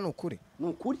 Ibyo uvuga ni ukuri. Ni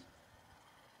ukuri.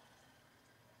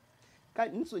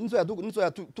 Kandi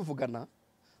nizo tuvugana.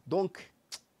 Donc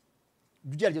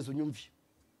byargezo nyumvi.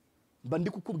 Mba ndi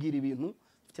kukubwira ibintu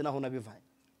mfite naho nabivanye.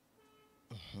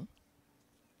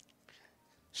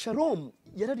 Shalom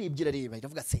yararebye arareba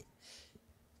iravuga se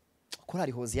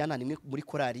korari Hoziyana nimwe muri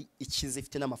korari ikize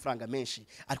ifite n'amafaranga menshi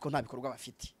ariko nta bikorwa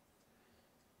bafite.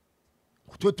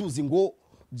 Kutuwe tuzi ngo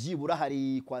byibura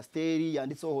hari kwasteri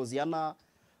yanditseho Hoziyana,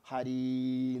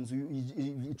 hari inzu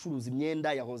icuruza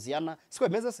imyenda ya Hoziyana. Siko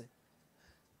bimeze se?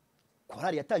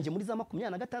 Korari yatangiye muri za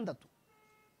 26.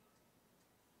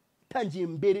 Tangiye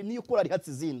mbere niyo korari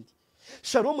hatsi zindi.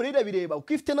 Shalom rero bireba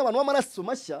uko ifite n'abantu b'amaraso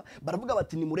mashya baravuga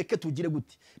bati ni mureke tugire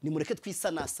gute? Ni mureke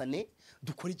twisanasane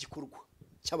dukora igikorwa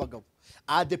cy'abagabo.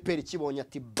 ADEPR kibonye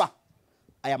ati ba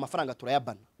aya mafaranga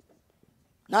turayabana.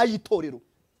 Nayitorero.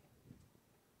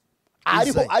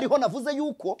 Ariho navuze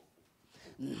yuko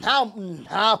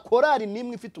nta korari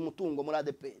nimwe ifite umutungo muri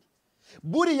ADEPR.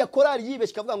 Buriya korari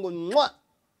yibeshye kavuga ngo nwa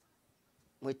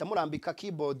muhita murambika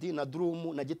keyboard na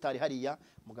drum na gitari hariya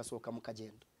mugasohoka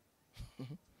mukagenda.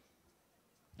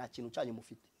 Nta kintu cyanye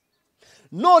mufite.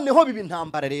 Noneho biba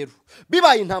intambara rero.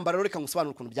 Bibaye intambara rero reka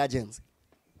ngusobanura ukuntu byagenze.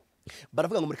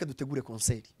 Baravuga ngo mureke dutegure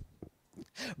konseri.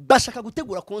 Bashaka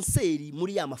gutegura konseri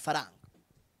muri ya mafaranga.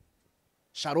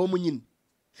 Shalom nyine.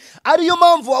 Ariyo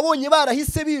mpamvu wabonye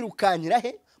barahise birukanyira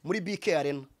he muri BK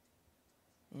Arena.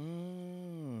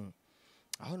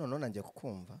 Aho none ngiye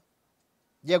kukumva.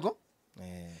 Yego?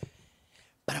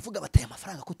 Baravuga bataye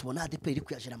amafaranga ko tubona ADEPR iri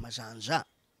kuyajira amajanja.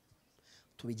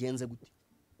 Tubigenze gute?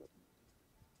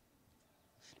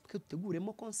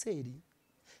 Duteguremo konseri.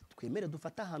 Twemere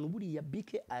dufata ahantu buriya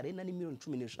BK Arena ni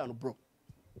 15 bro.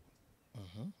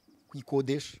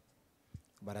 Kuyikodesha.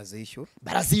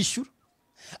 Barazishyura.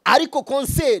 Ariko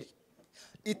konseri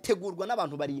itegurwa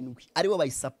n'abantu 7 aribo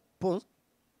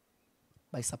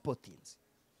bayisupportinze.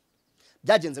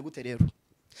 Byagenze gute rero?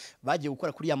 Bagiye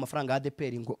gukora kuri ya mafaranga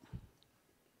ADEPR ngo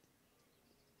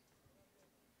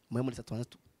muri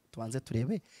tubanze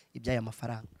turebe ibyaya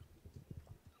mafaranga.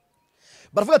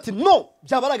 Baravuga ati no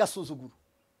byabara gasuzuguro.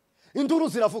 Induru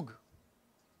ziravuga.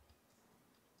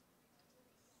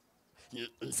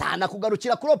 Nzana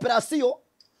kugarukira kuri operation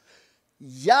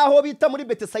yaho bita muri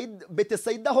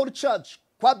Bethsaida Holy Church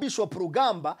kwa Bishop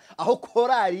Rugamba aho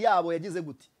korari yabo yagize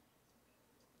gute?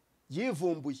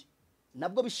 Yivumbuye.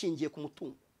 Nabwo bishingiye ku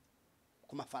mutungo,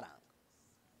 ku mafaranga.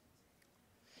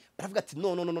 Baravuga ati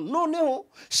noneho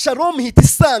Shalom hita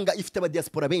isanga ifite aba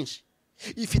diaspora benshi,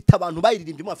 ifite abantu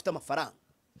bayiririmbye bafite amafaranga.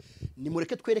 Ni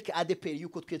mureke twereke ADEPR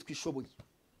yuko twe twishoboye.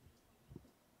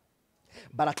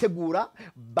 Barategura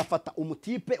bafata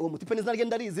umutipe, uwo mutipe neza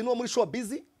ngenda rizi no muri show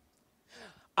busy.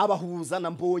 Abahuza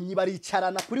na Mbonyi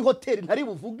baricarana kuri hoteli ntari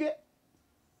buvuge.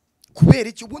 Kubera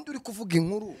iki ubundi uri kuvuga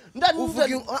inkuru? Uvuga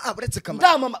buretse kamera.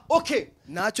 Ndamama okay.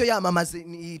 Nacyo yamamaze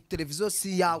ni televiziyo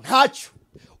si yawe. Ntacyo.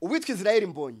 Uwitwa Israel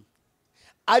Mbonyi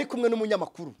ari kumwe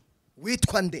n'umunyamakuru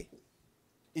witwa nde?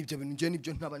 Ibyo bintu nje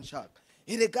nibyo ntaba nshaka.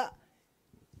 Erega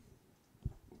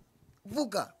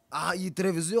vuga iyi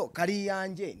televiziyo kari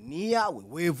yanjye ni yawe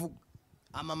wevuga.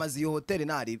 Amamaza iyo hoteli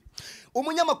naribe.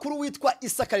 Umunyamakuru witwa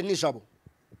Isakari Nijabo.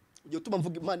 Iyo tuma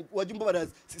mvuga imana wajye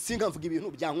umbabaraza singa mvuga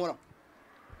ibintu byankora.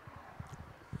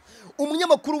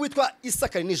 Umunyamakuru witwa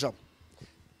Isakari Nijabo.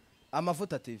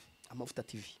 Amavuta TV.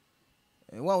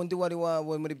 Wa undi wari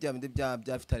wawe muri bya bindi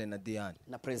bya Fitare na Diane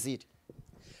na President.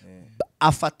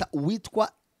 Afata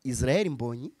uwitwa Israel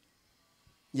Mbonyi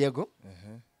yego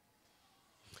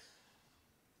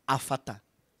afata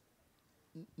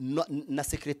na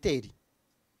sekreteri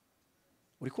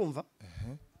uri kumva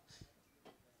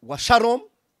wa Shalom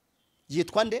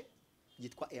yitwa nde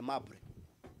yitwa Aimable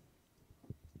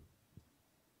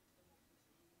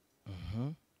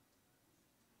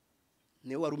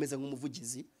niwe wari umeze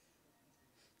nk'umuvugizi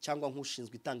cyangwa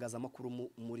nk'ushinzwe itangazamakuru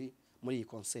muri iyi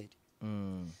konseri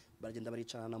baragenda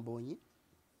baricarana na Mbonyi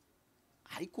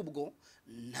ariko ubwo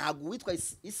ntabwo witwa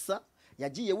Isa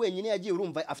yagiye wenyine yagiye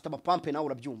urumva afite amapampe nawe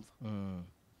urabyumva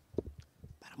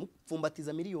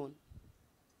baramupfumbatiza miliyoni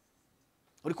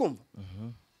uri kumva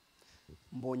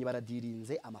Mbonyi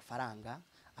baradirinze amafaranga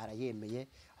arayemeye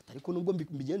ariko nubwo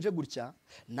mbigenje gutya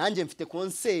nanjye mfite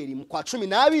konseri mu kwa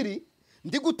 12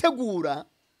 ndi gutegura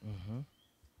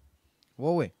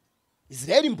wowe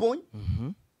Israel Mbonyi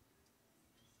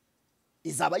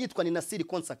izaba yitwa ni Nasiri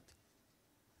concert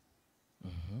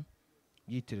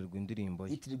yitirirwa indirimbo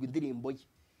ye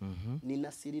ni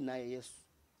Nasiri na Yesu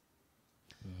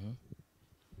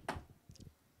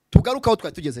tugarukaho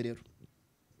twari tugeze rero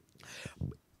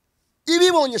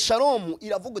ibibonye Shalom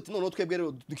iravuga ati none twebwe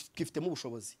rero twifitemo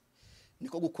ubushobozi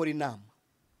niko gukora inama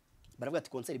baravuga ati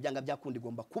konseri byanga byakundi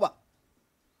igomba kuba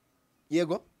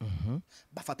yego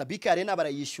bafata BK Arena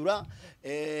barayishyura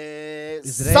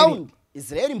sound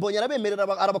Israel Mbonyi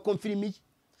arabemerera arabakonfirimiye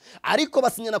ariko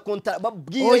basinya na kontra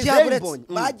babwiye Israel Mbonyi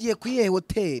bagiye kwiye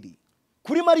hoteli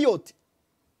kuri Marriott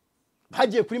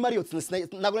bagiye kuri Marriott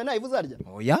nagone nayivuze arya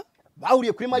oya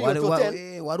bahuriye kuri Marriott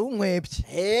hotel wari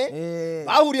umwebye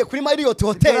bahuriye kuri Marriott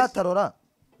hotel atarora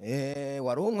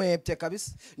wari umwebye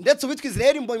kabisa ndetse ubitwa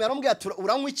Israel Mbonyi barambwiye ati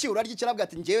uranywa iki urarya iki arabwa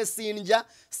ati ngewe sindya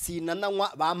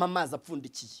sinananywa bampa amazi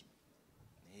apfundikiye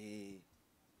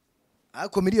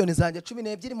ariko miliyoni zanjye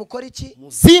 12 mukora iki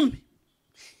muzime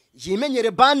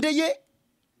yimenyere bande ye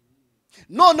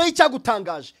none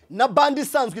icyagutangaje na bande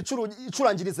isanzwe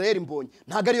icurangira Israel Mbonyi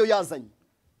ntago ariyo yazanye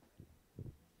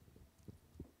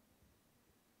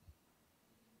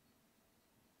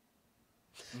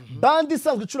bande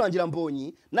isanzwe icurangira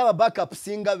Mbonyi n'aba backup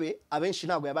singer be abenshi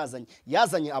ntago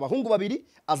yazanye abahungu babiri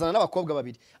azana n'abakobwa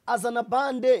babiri azana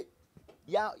bande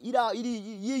ya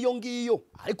yiyo ngiyo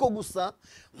ariko gusa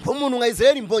nk'umuntu nka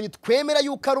Israel Mbonyi twemera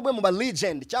yuko ari umwe mu ba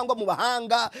legend cyangwa mu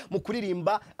bahanga mu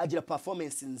kuririmba agira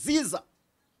performance nziza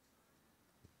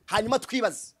hanyuma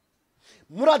twibaze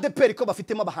muri ADEPR ko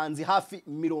bafitemo abahanzi hafi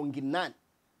 80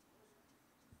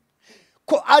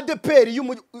 ko ADEPR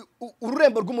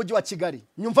ururembo rw'umujyi wa Kigali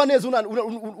nyumva neza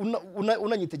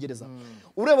unanyitegereza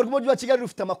ururembo rw'umujyi wa Kigali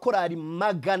rufite amakorari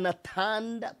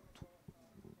 600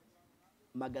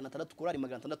 korari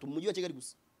 600 mu mujyi wa Kigali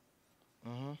gusa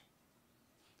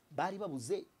bari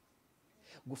babuze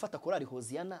gufata korari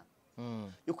Hoziyana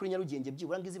yo kuri Nyarugenge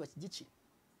byibura ngizi bakigiki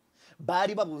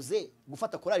bari babuze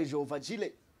gufata korari Jehova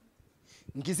Jile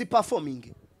ngizi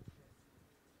performing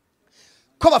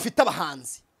ko bafite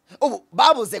abahanzi ubu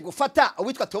babuze gufata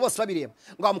uwitwa Theo bose babireba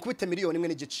ngo bamukubite miliyoni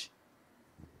 1.5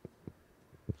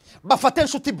 bafate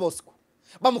Nshuti Bosco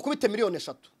bamukubite miliyoni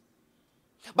 3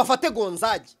 bafate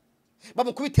Gonzagi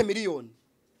bamukubite miliyoni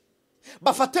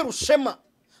bafate Rushema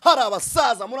hari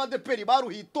abasaza muri ADEPR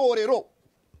baruhitorero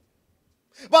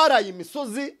baraye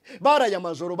imisozi baraye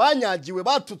amajoro banyagiwe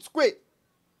batutswe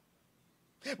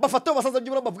bafate abasaza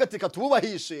by'ibura bavuga ati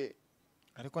katububahishe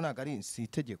ariko nagari si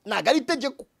itegeko nagari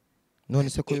itegeko none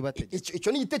se ko bibategeka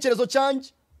icyo ni igitekerezo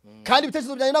cyanjye kandi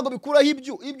ibitekerezo byanjye ntago bikuraho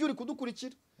ibyo uri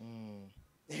kudukurikira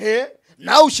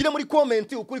nawe ushyire muri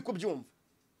comment ukuri kubyumva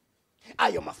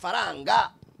ayo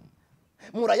mafaranga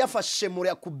murayafashe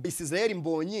murayakubisa Israel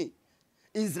Mbonyi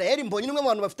ni mwe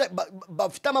abantu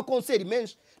bafite amakonseri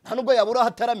menshi nta nubwo yabura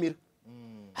hataramira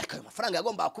ariko ayo mafaranga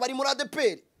yagomba kuba ari muri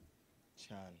ADEPR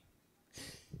cyane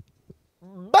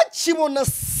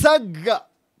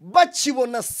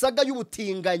bakibona saga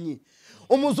y'ubutinganyi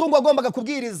umuzungu agombaga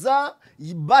kubwiriza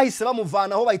bahise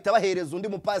bamuvanaho bahita bahereza undi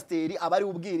mupasteri abari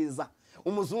ubwiriza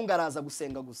umuzungu araza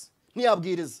gusenga gusa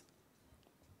ntiyabwiriza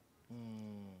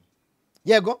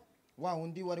yego wa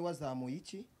undi wari wazamuye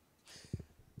iki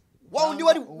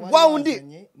wa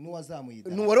undi nuwazamuye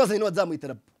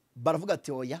baravuga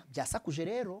ati oya byasakuje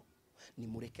rero ni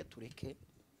mureke tureke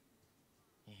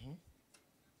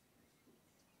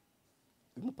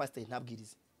umupasteri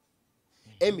ntabwiriza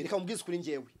reka mubwize kuri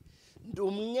njyewe ndi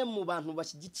umwe mu bantu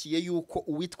bashyigikiye yuko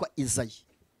uwitwa Izayi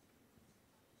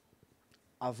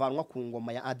avanwa ku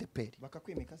ngoma ya ADEPR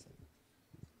bakakwimika se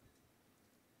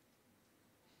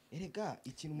erega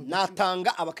ikintu mu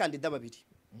natanga abakandida babiri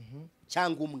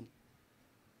cyangwa umwe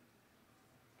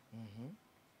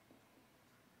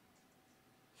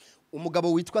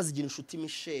umugabo witwa Zishyuwe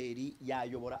Michel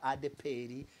yayobora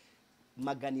ADEPR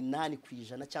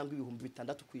 800% cyangwa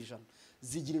 600%.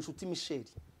 Zishyuwe Michel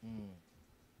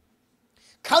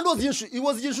kandi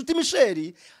Zishyuwe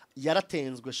Michel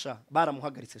yaratenzwe sha,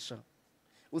 baramuhagaritse sha.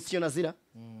 Usiyo nazira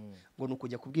ngo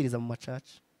nukujya kubwiriza mu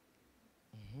macaca,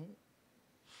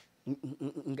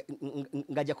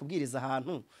 ngajya kubwiriza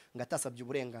ahantu ngatasabye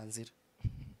uburenganzira.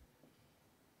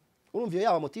 Urumva iyo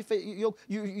yaba motife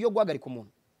yo guhagarika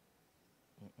umuntu.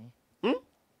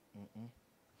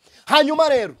 Hanyuma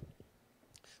rero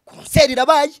konseri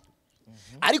irabaye,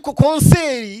 ariko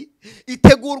konseri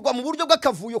itegurwa mu buryo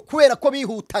bw'akavuyo kubera ko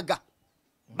bihutaga,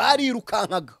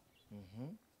 barirukankaga.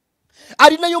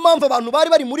 Ari nayo mpamvu abantu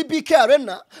bari muri BK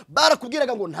Arena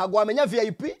barakubwiraga ngo ntago wamenya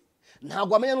VIP,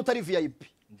 ntago wamenya n'utari VIP.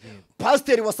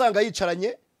 Pasiteri wasanga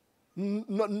yicaranye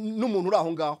n'umuntu uri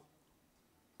aho ngaho.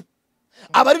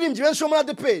 Abaririmbyi benshi muri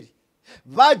ADEPR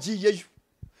bagiyeyo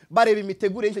bareba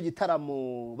imitegure y'icyo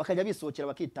gitaramo, bakajya bisohokera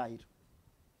bakitahira.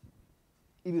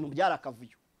 Ibintu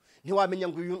byarakavuyo. Ntiwamenya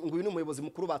ngo uyu n'umuyobozi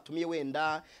mukuru batumiye,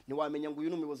 wenda ntiwamenya ngo uyu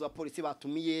n'umuyobozi wa polisi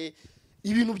batumiye.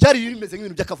 Ibintu byari bimeze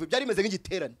nk'ibintu by'akavuyo, byari bimeze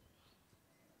nk'igiterane.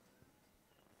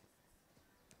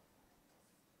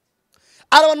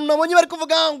 Abantu nabonye bari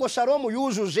kuvuga ngo Shalom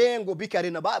yujuje, ngo BK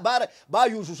Arena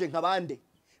bayujuje nk'abande,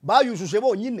 bayujuje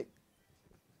bonyine.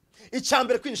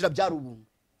 Icyambere kwinjira byari ubuntu.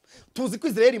 Tuzi ko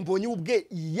Israel Mbonyi ubwe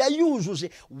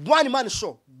yayujuje one man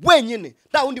show wenyine,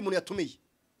 nta wundi muntu yatumiye.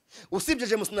 Usibye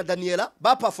James na Daniela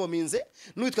ba performinze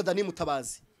n'uwitwa Dani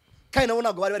Mutabazi, kandi nabo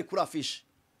ntabwo bari kuri affiche.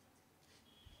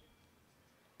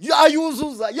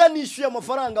 Ayuzuza yanishyuye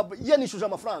amafaranga, yanishuje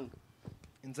amafaranga.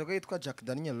 Inzoga yitwa Jack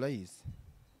Daniel Rice.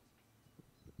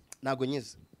 Nago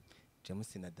nyize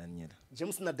James na Daniela.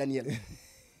 James na Daniela.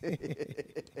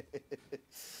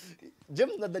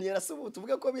 James na Daniela subu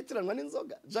tuvuga ko bitiranwa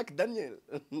n'inzoga Jack Daniel.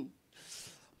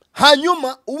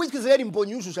 Hanyuma uwitwa Israel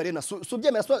Mbonyi yujuje Arena,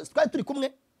 subyemera twari turi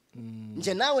kumwe.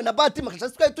 Nje nawe na Bati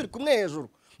makashasi twari turi kumwe hejuru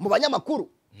mu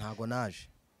banyamakuru. Ntago naje.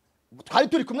 Twari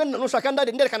turi kumwe, nushaka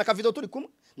nderekana ka video turi kumwe,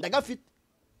 ndagafite.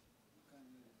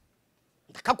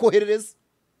 Ndakakoherereza.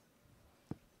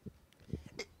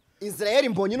 Israel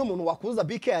Mbonyi n'umuntu wakuza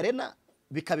BK Arena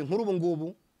bikaba inkuru ubu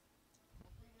ngubu.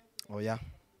 Oya.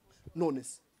 None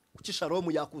se kuki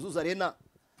Shalom yakuzuza Arena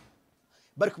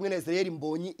bari kumwe na Israel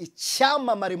Mbonyi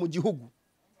icyamamare mu gihugu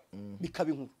bikaba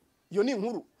inkuru? Iyo ni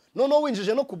inkuru. None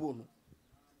winjije no kubuntu.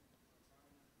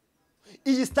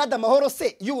 Iyi stade Amahoro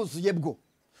se yuzuye bwo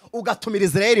ugatumira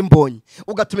Israel Mbonyi,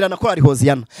 ugatumira na Korali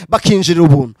Hoziyana bakinjirira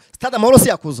ubuntu, stade Amahoro se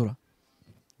yakuzura?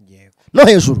 Yego. No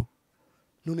hejuru.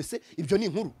 None se ibyo ni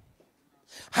inkuru.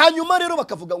 Hanyuma rero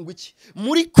bakavuga ngo iki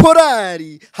muri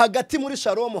korali hagati muri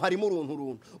Shalom harimo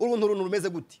uruntu rumeze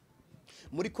gute?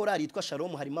 Muri korali yitwa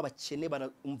Shalom harimo abakene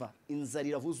barumva inzara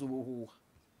iravuza ubuhuha.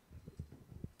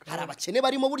 Hari abakene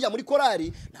barimo burya muri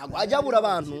korali, ntago hajyabura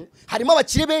abantu, harimo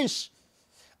abakire benshi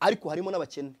ariko harimo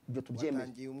n'abakene. Ibyo tubyemeye.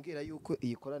 Ngiye umbwira yuko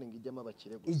iyi korali ngijyamo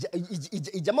abakire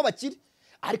ijyamo abakire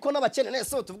ariko n'abakene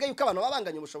nese tuvuge yuko abantu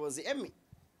babanganye ubushobozi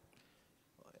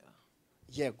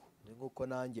Yego. Nguko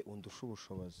nanjye undusha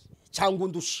ubushobozi cyangwa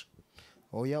undusha.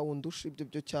 Oya undusha ibyo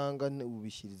byo cyangwa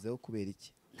ubishyirizeho kubera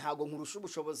iki? Ntago nkurusha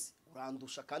ubushobozi,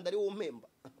 urandusha kandi ari wowe mpemba,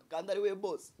 kandi ari we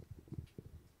boss.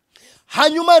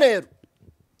 Hanyuma rero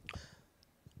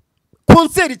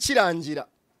konseri kirangira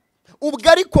ubwo,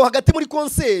 ariko hagati muri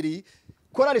konseri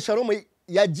Korali Shalom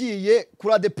yagiye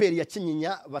kuri ADEPR ya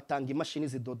Kinyinya batanga imashini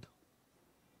zidoda.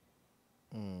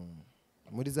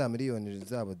 Muri za miliyoni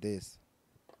zabo desi.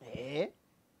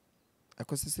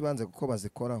 Ako sisi banze kuko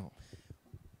bazikoraho.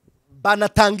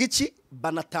 Banatanga iki?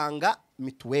 Banatanga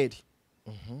mituweli.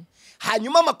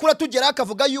 Hanyuma amakuru atugera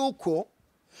akavuga yuko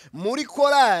muri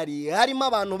korali harimo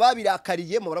abantu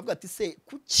babirakariyemo, baravuga ati se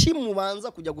kuki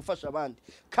mubanza kujya gufasha abandi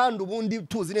kandi ubundi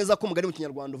tuzi neza ko umugani mu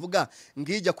Kinyarwanda uvuga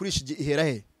ngijya kurisha ihera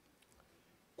he?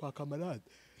 Kwa kamarade.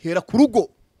 Hera ku rugo.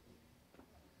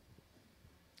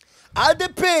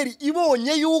 ADEPR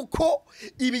ibonye yuko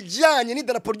ibijyanye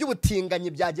n'idarapo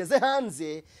ry'ubutinganyi byageze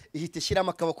hanze, ihita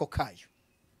ishyiramo akaboko kayo.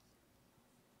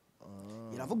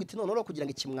 Iravuga iti none kugira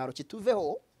ngo ikimwaro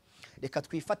kituveho, reka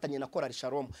twifatanye na Korali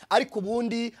Shalom. Ariko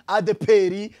ubundi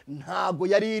ADEPR ntago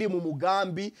yari iri mu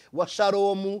mugambi wa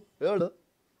Shalom,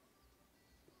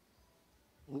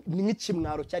 ni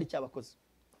nk'ikimwaro cyari cyabakoze.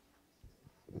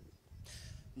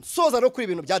 Nsoza no kuri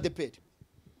ibintu bya ADEPR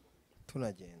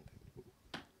tunagenda.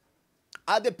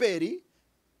 ADEPR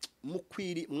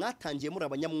mukwiri mwatangiye muri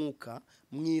abanyamwuka,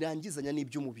 mwirangizanya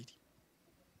n'iby'umubiri.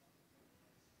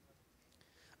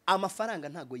 Amafaranga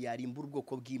ntago yarimbura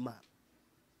ubwoko bw'Imana.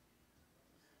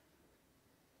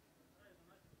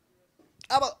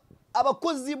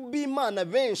 abakozi b'Imana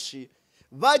benshi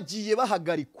bagiye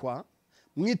bahagarikwa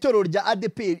mu itorero rya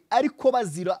ADEPR ariko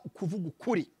bazira kuvuga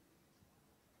ukuri.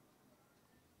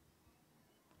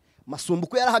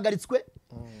 Masumbuko yarahagaritswe,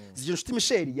 Zishyuwe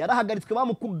Michel yarahagaritswe,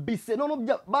 bamukubise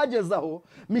none bagezaho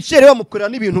Michel bamukorera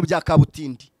n'ibintu bya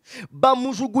kabutindi,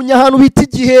 bamujugunya ahantu bita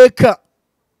igiheka,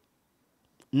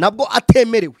 nabwo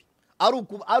atemerewe, ari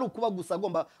ukuba gusa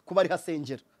agomba kuba ari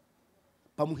hasengera,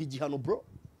 bamuha igihano bro.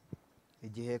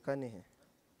 Igiheka ni he?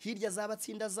 Hirya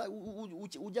zabatsinda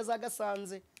ujya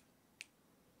zagasanze.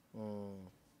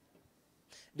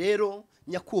 Rero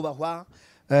nyakubahwa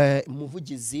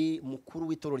umuvugizi mukuru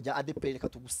w'itorero rya ADEPR, reka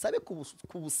tugusabe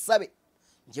kubusabe,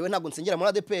 ngewe ntabwo nsengera muri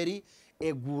ADEPR,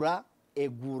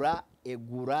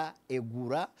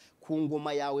 egura ku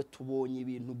ngoma yawe. Tubonye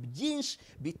ibintu byinshi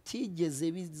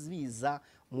bitigeze biza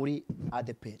muri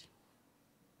ADEPR.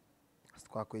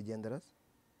 Twakwigendera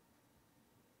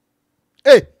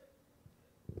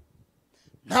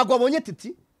ntabwo abonye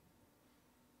Titi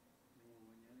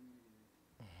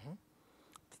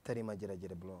titari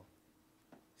mageragere bro.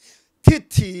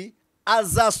 Titi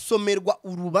azasomerwa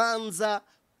urubanza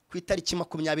ku itariki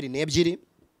 22.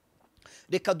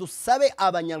 Reka dusabe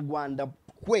abanyarwanda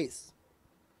kwese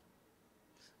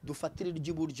dufatire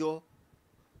ry'uburyo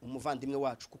umuvandimwe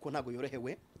wacu, kuko ntago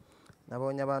yorohewe.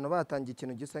 Nabonye abantu batangiye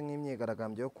ikintu gisa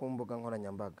nk'imyigaragambyo yo ku mbuga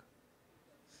nkoranyambaga.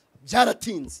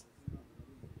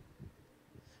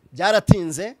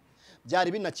 Byaratinze,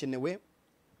 byari binakenewe.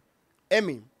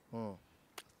 Emi,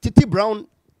 Titi Brown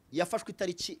yafashwe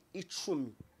itariki 10.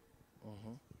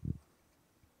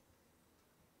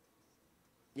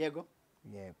 Yego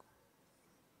 10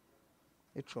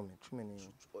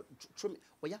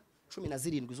 oya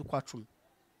 17 z'ukwa 10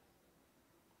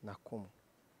 na kumwe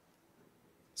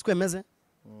sikwemeze.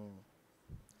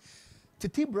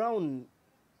 Titi Brown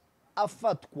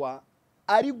afatwa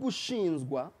ari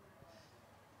gushinzwa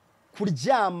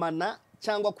kuryamana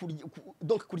cyangwa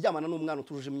donc kuryamana n'umwana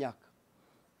utuje imyaka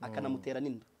akanamutera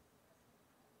n'inda.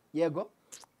 Yego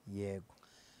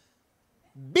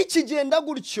bikigenda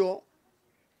gutyo,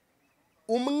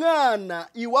 umwana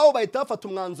iwawo bahita bafata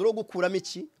umwanzuro wo gukuramo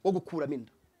iki, wo gukuramo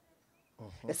inda.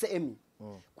 Ese Emi,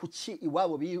 kuki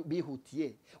iwabo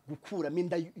bihutiye gukuramo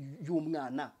inda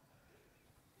y'umwana?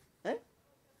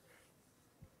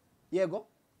 Yego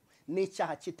ni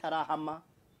icyaha kitarahama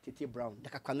Titi Brown.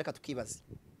 Reka tukibaza,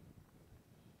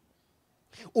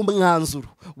 umwanzuro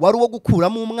wari uwo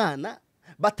gukuramo umwana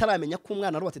bataramenya ko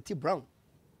umwana ari wa Titi Brown?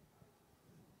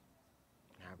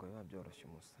 Ntago biba byoroshye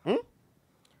umusa.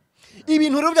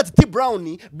 Ibintu rero bya Titi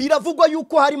Brown biravugwa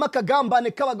yuko harimo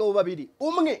akagambane k'abagabo babiri,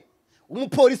 umwe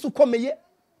umupolisi ukomeye,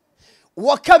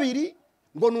 uwa kabiri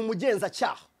ngo ni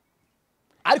umugenzacyaha,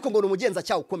 ariko ngo ni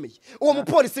umugenzacyaha ukomeye. Uwo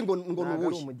mupolisi ngo ni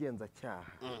uwuhe?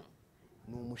 Umugenzacyaha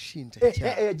ni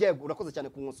umushinjacyaha. Yego, urakoze cyane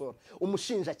kumusora,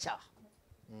 umushinjacyaha.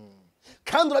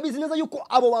 Kandi urabizi neza yuko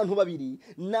abo bantu babiri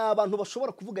ni abantu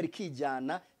bashobora kuvuga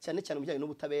rikijyana cyane cyane mu bijyanye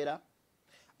n'ubutabera.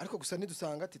 Ariko gusa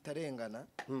nidusanga titarengana,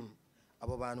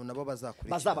 abo bantu nabo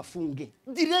bazabafunge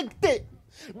direct.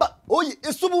 Oye,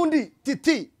 ese ubundi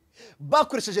Titi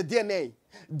bakoresheje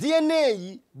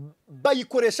DNA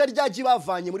bayikoresha ryaji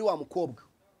bavanye muri wa mukobwa,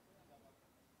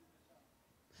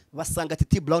 basanga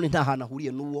Titi Brown nta hana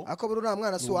huriye n'uwo. Akaba uri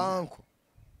mwana si wa anko.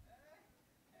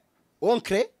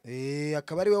 Onkre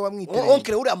akaba ari we wamwitereye.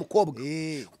 Onkre uriya mukobwa,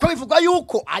 kuko bivugwa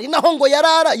yuko ari naho ngo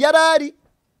yarari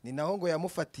ni naho ngo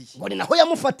yamufatiye. Ngo ni naho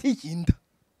yamufatiye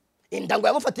inda ngo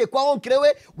yamufatiye kwa onkre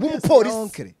we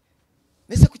w'umupolisi.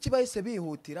 Nese kuki bahise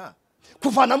bihutira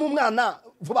kuvanamo umwana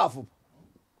vuba vuba?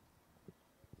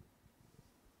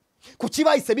 Kuki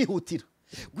bahise bihutira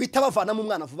guhita bavanamo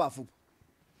umwana vuba vuba?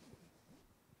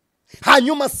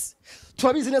 Hanyuma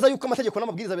turabizi neza yuko amategeko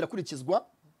n'amabwiriza birakurikizwa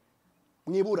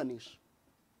mwiburanisha.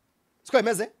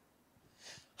 Sikwemeze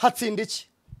hatsinda iki?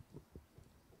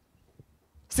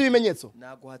 Si ibimenyetso?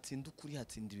 Nago hatsinda ukuri,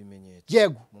 hatsinda ibimenyetso.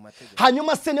 Yego.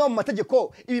 Hanyuma niyo mu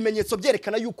mategeko ibimenyetso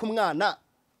byerekana yuko umwana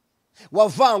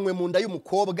wavanywe mu nda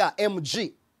y'umukobwa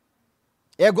MG,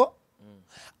 yego,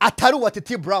 atari uwa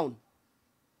Titi Brown.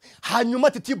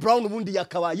 Hanyuma Titi Brown ubundi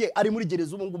yakabaye ari muri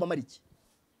gereza ubu ngubu amariki.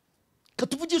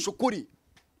 Katuvugisha ukuri.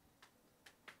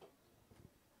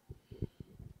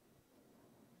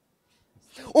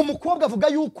 Umukobwa avuga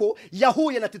yuko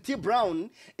yahuye na Titi Brown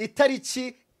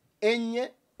itariki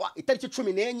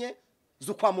 14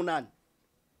 z'ukwa 8.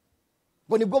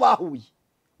 Ngo nibwo bahuye.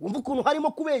 Wumva ukuntu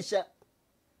harimo kubeshya.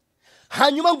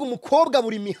 Hanyuma ngo umukobwa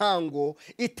buri mihango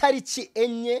itariki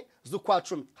 4 z'ukwa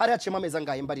 10. Hari haciyemo amezi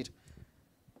angahe mbarira?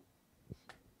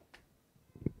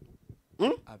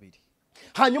 Abiri.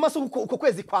 Hanyuma uko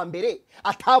kwezi kwa mbere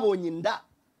atabonye inda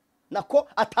nako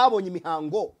atabonye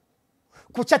imihango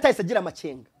kuki atahise agira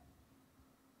amakenga.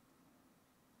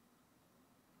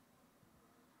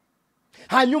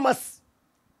 Hanyuma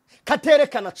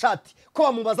katerekana chat ko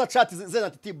bamubaza chat zena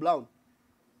Titi Brown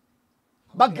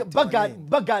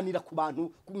baganira ku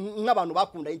bantu nk'abantu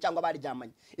bakundanye cyangwa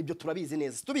baryamanye. Ibyo turabizi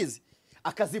neza, tubizi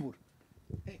akazibura.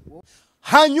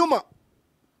 Hanyuma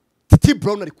Titi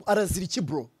Brown ariko arazira iki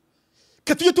bro?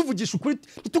 Katuje tuvugisha ukuri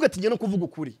ntitugatinye no kuvuga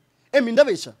ukuri. Emi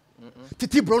ndabesha.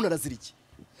 Titi Brown arazira iki?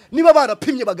 Niba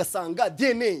barapimye bagasanga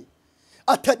DNA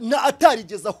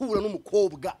atarigeza ahura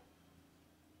n'umukobwa,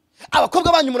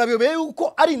 abakobwa banyu murabiyobeye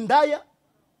yuko ari indaya.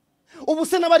 Ubu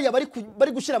se nabariya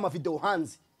bari gushira ama video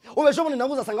hanze. Ubejo bone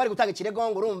nabuza asanga bari gutanga kirego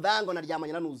ngo urumva ngo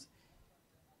naryamanye nanuze.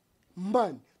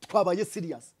 Man, twabaye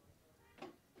serious.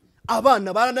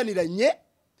 Abana barananiranye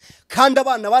kandi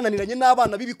abana bananiranye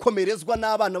n'abana bibikomerezwa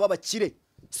n'abana babakire.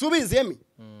 Subizi Emi?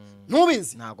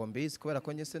 Ntubizi? Ntago mbizi kubera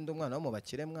ko nyese ndi umwana wo mu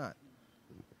bakire mwana.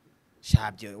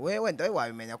 Shabyo wewe ndawe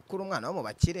wabimenya kuri umwana wo mu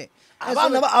bakire.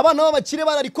 Abana babakire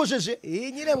bararikojeje.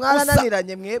 Nyire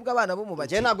mwarananiranye mwebwe abana bo mu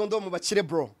bakire. Je ntago ndo mu bakire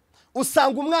bro.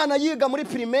 Usanga umwana yiga muri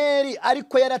primaire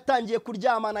ariko yaratangiye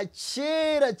kuryamana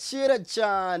kera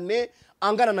cyane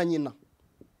angana na nyina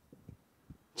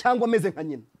cyangwa ameze nka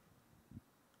nyina.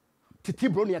 Titi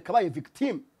Brown yakabaye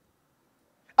victim.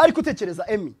 Ariko utekereza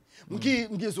Emi,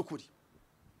 mbwiza ukuri.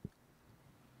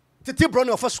 Titi Brown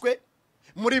wafashwe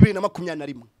muri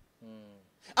 2021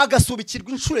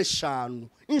 agasubikirwa inshuro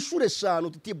eshanu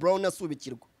Titi Brown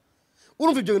asubikirwa.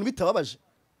 Urumva ibyo bintu bitababaje?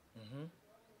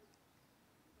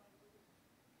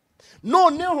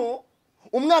 Noneho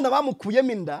umwana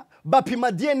bamukuyemo inda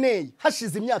bapima DNA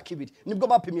hashize imyaka 2 nibwo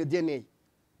bapimye DNA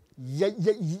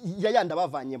yayanda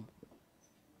bavanyemo.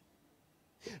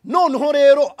 Noneho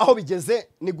rero aho bigeze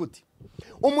ni gute?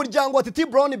 Umuryango wa Titi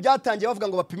Brown byatangiye bavuga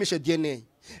ngo bapimishe DNA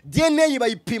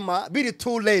bayipima biri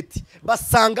too late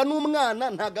basanga n'umwana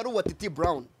ntagaru wa Titi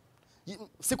Brown.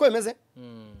 Siko bimeze?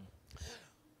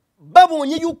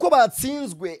 Babonye yuko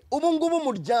batsinzwe. Ubu ngubu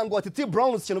umuryango wa Titi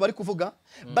Brown ikintu bari kuvuga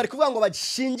ngo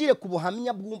bashingiye ku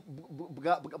buhamya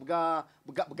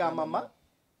bwa mama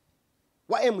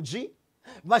wa MG,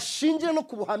 bashingiye no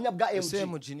ku buhamya bwa MG.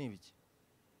 MG ni ibiki?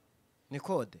 Ni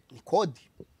code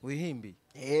wihimbi.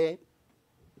 Uriya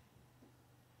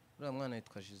mwana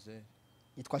yitwa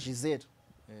Giselle.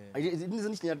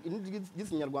 Ni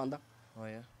Kinyarwanda.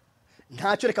 Oya.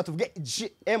 Ntacyo reka tuvuge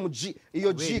MG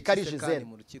iyo G kari Giselle.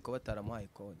 Mu rukiko bataramuhaye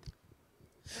code.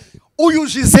 Uyu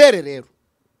Giselle rero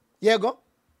yego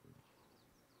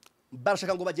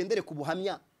barashaka ngo bagendere ku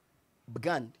buhamya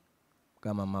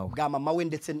bwa mama we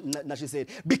ndetse na Giselle.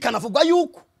 Bikanavugwa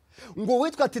yuko ngo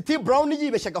witwa Titi Brown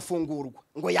yibeshya agafungurwa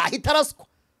ngo yahita araswa.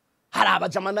 Hari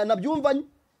abajamana nabyumvanye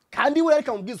kandi we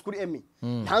ariko mubwiza kuri Emi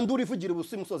nta nduri ivugira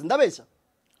ubusi musozi ndabeshya.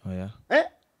 Oya.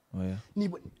 Oya.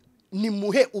 Ni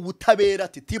muhe ubutabera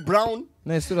Titi Brown.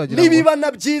 Nibiba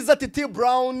na byiza Titi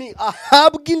Brown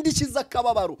ahabwa indishyi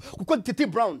z'akababaro kuko Titi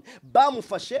Brown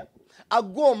bamufashe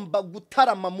agomba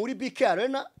gutarama muri BK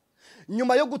Arena.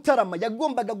 Nyuma yo gutarama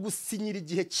yagombaga gusinyira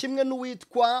igihe kimwe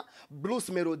n'uwitwa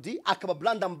Bruce Melody akaba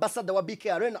brand ambassador wa BK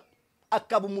Arena,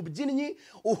 akaba umubyinnyi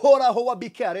uhoraho wa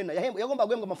BK Arena. Yagombaga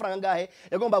guhembwa amafaranga ngahe?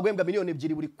 Yagombaga guhembwa miliyoni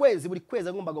 2 buri kwezi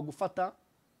agombaga gufata.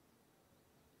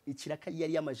 Ikiraka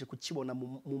yari yamaje kukibona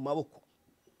mu maboko.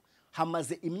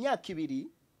 Hamaze imyaka 2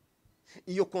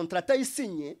 iyo kontrata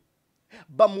yisinye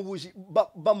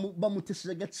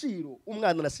bamutesheje agaciro.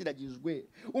 Umwana arasiragijwe,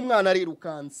 umwana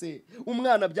arirukanse,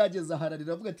 umwana byageze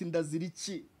ahararira avuga ati ndazira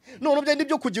iki? None byo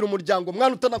ndibyo kugira umuryango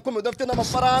mwana utanakomeye udafite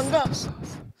n'amafaranga.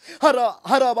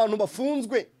 Hari abantu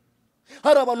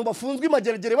bafunzwe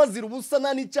imageragere bazira ubusa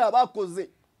nta n'icyaha bakoze,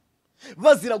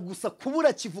 bazira gusa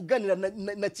kubura kivuganira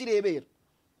na kirebera.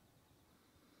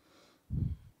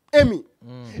 Emi,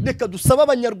 reka dusaba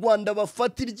abanyarwanda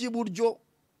bafata iry'iburyo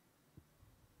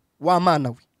wa mana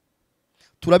we.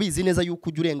 Turabizi neza yuko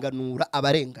ujya urenganura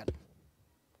abarengana,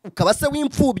 ukaba se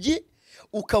w'imfubyi,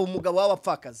 ukaba umugabo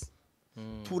w'abapfakazi.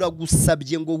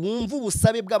 Turagusabye ngo wumve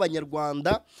ubusabe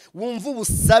bw'abanyarwanda, wumve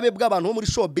ubusabe bw'abantu bo muri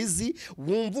showbiz,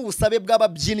 wumve ubusabe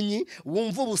bw'ababyinnyi,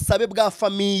 wumve ubusabe bwa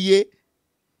famiye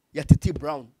ya Titi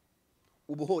Brown.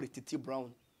 Ubuhore Titi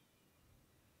Brown.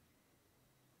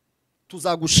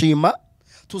 Tuzagushima,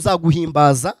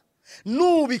 tuzaguhimbaza,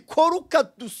 nubikora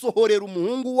ukadusohorera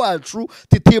umuhungu wacu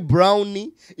Titi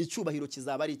Brown, icyubahiro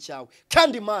kizaba ari cyawe.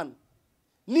 Kandi man,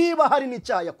 niba hari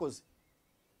n'icyaha yakoze,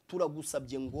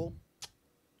 turagusabye ngo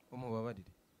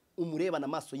umubabarire, umurebana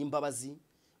amaso y'imbabazi,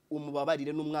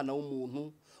 umubabarire n'umwana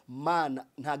w'umuntu. Mana,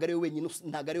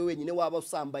 ntagare wenyine waba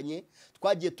usambanye.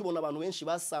 Twagiye tubona abantu benshi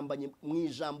basambanye mu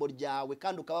ijambo ryawe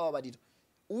kandi ukabababarira.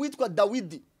 Uwitwa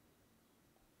Dawidi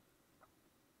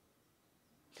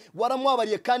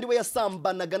waramwabariye kandi we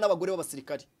yasambanaga n'abagore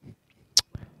b'abasirikari,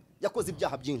 yakoze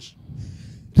ibyaha byinshi.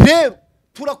 Rero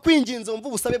turakwinginze wumva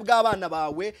ubusabe bw'abana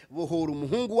bawe, bohora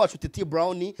umuhungu wacu Titi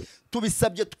Brown,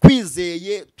 tubisabye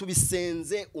twizeye,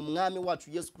 tubisenze umwami wacu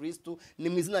Yesu Kristo, ni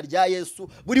mu izina rya Yesu.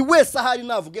 Buri wese ahari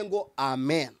navuge ngo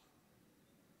amen.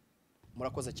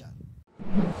 Murakoze cyane.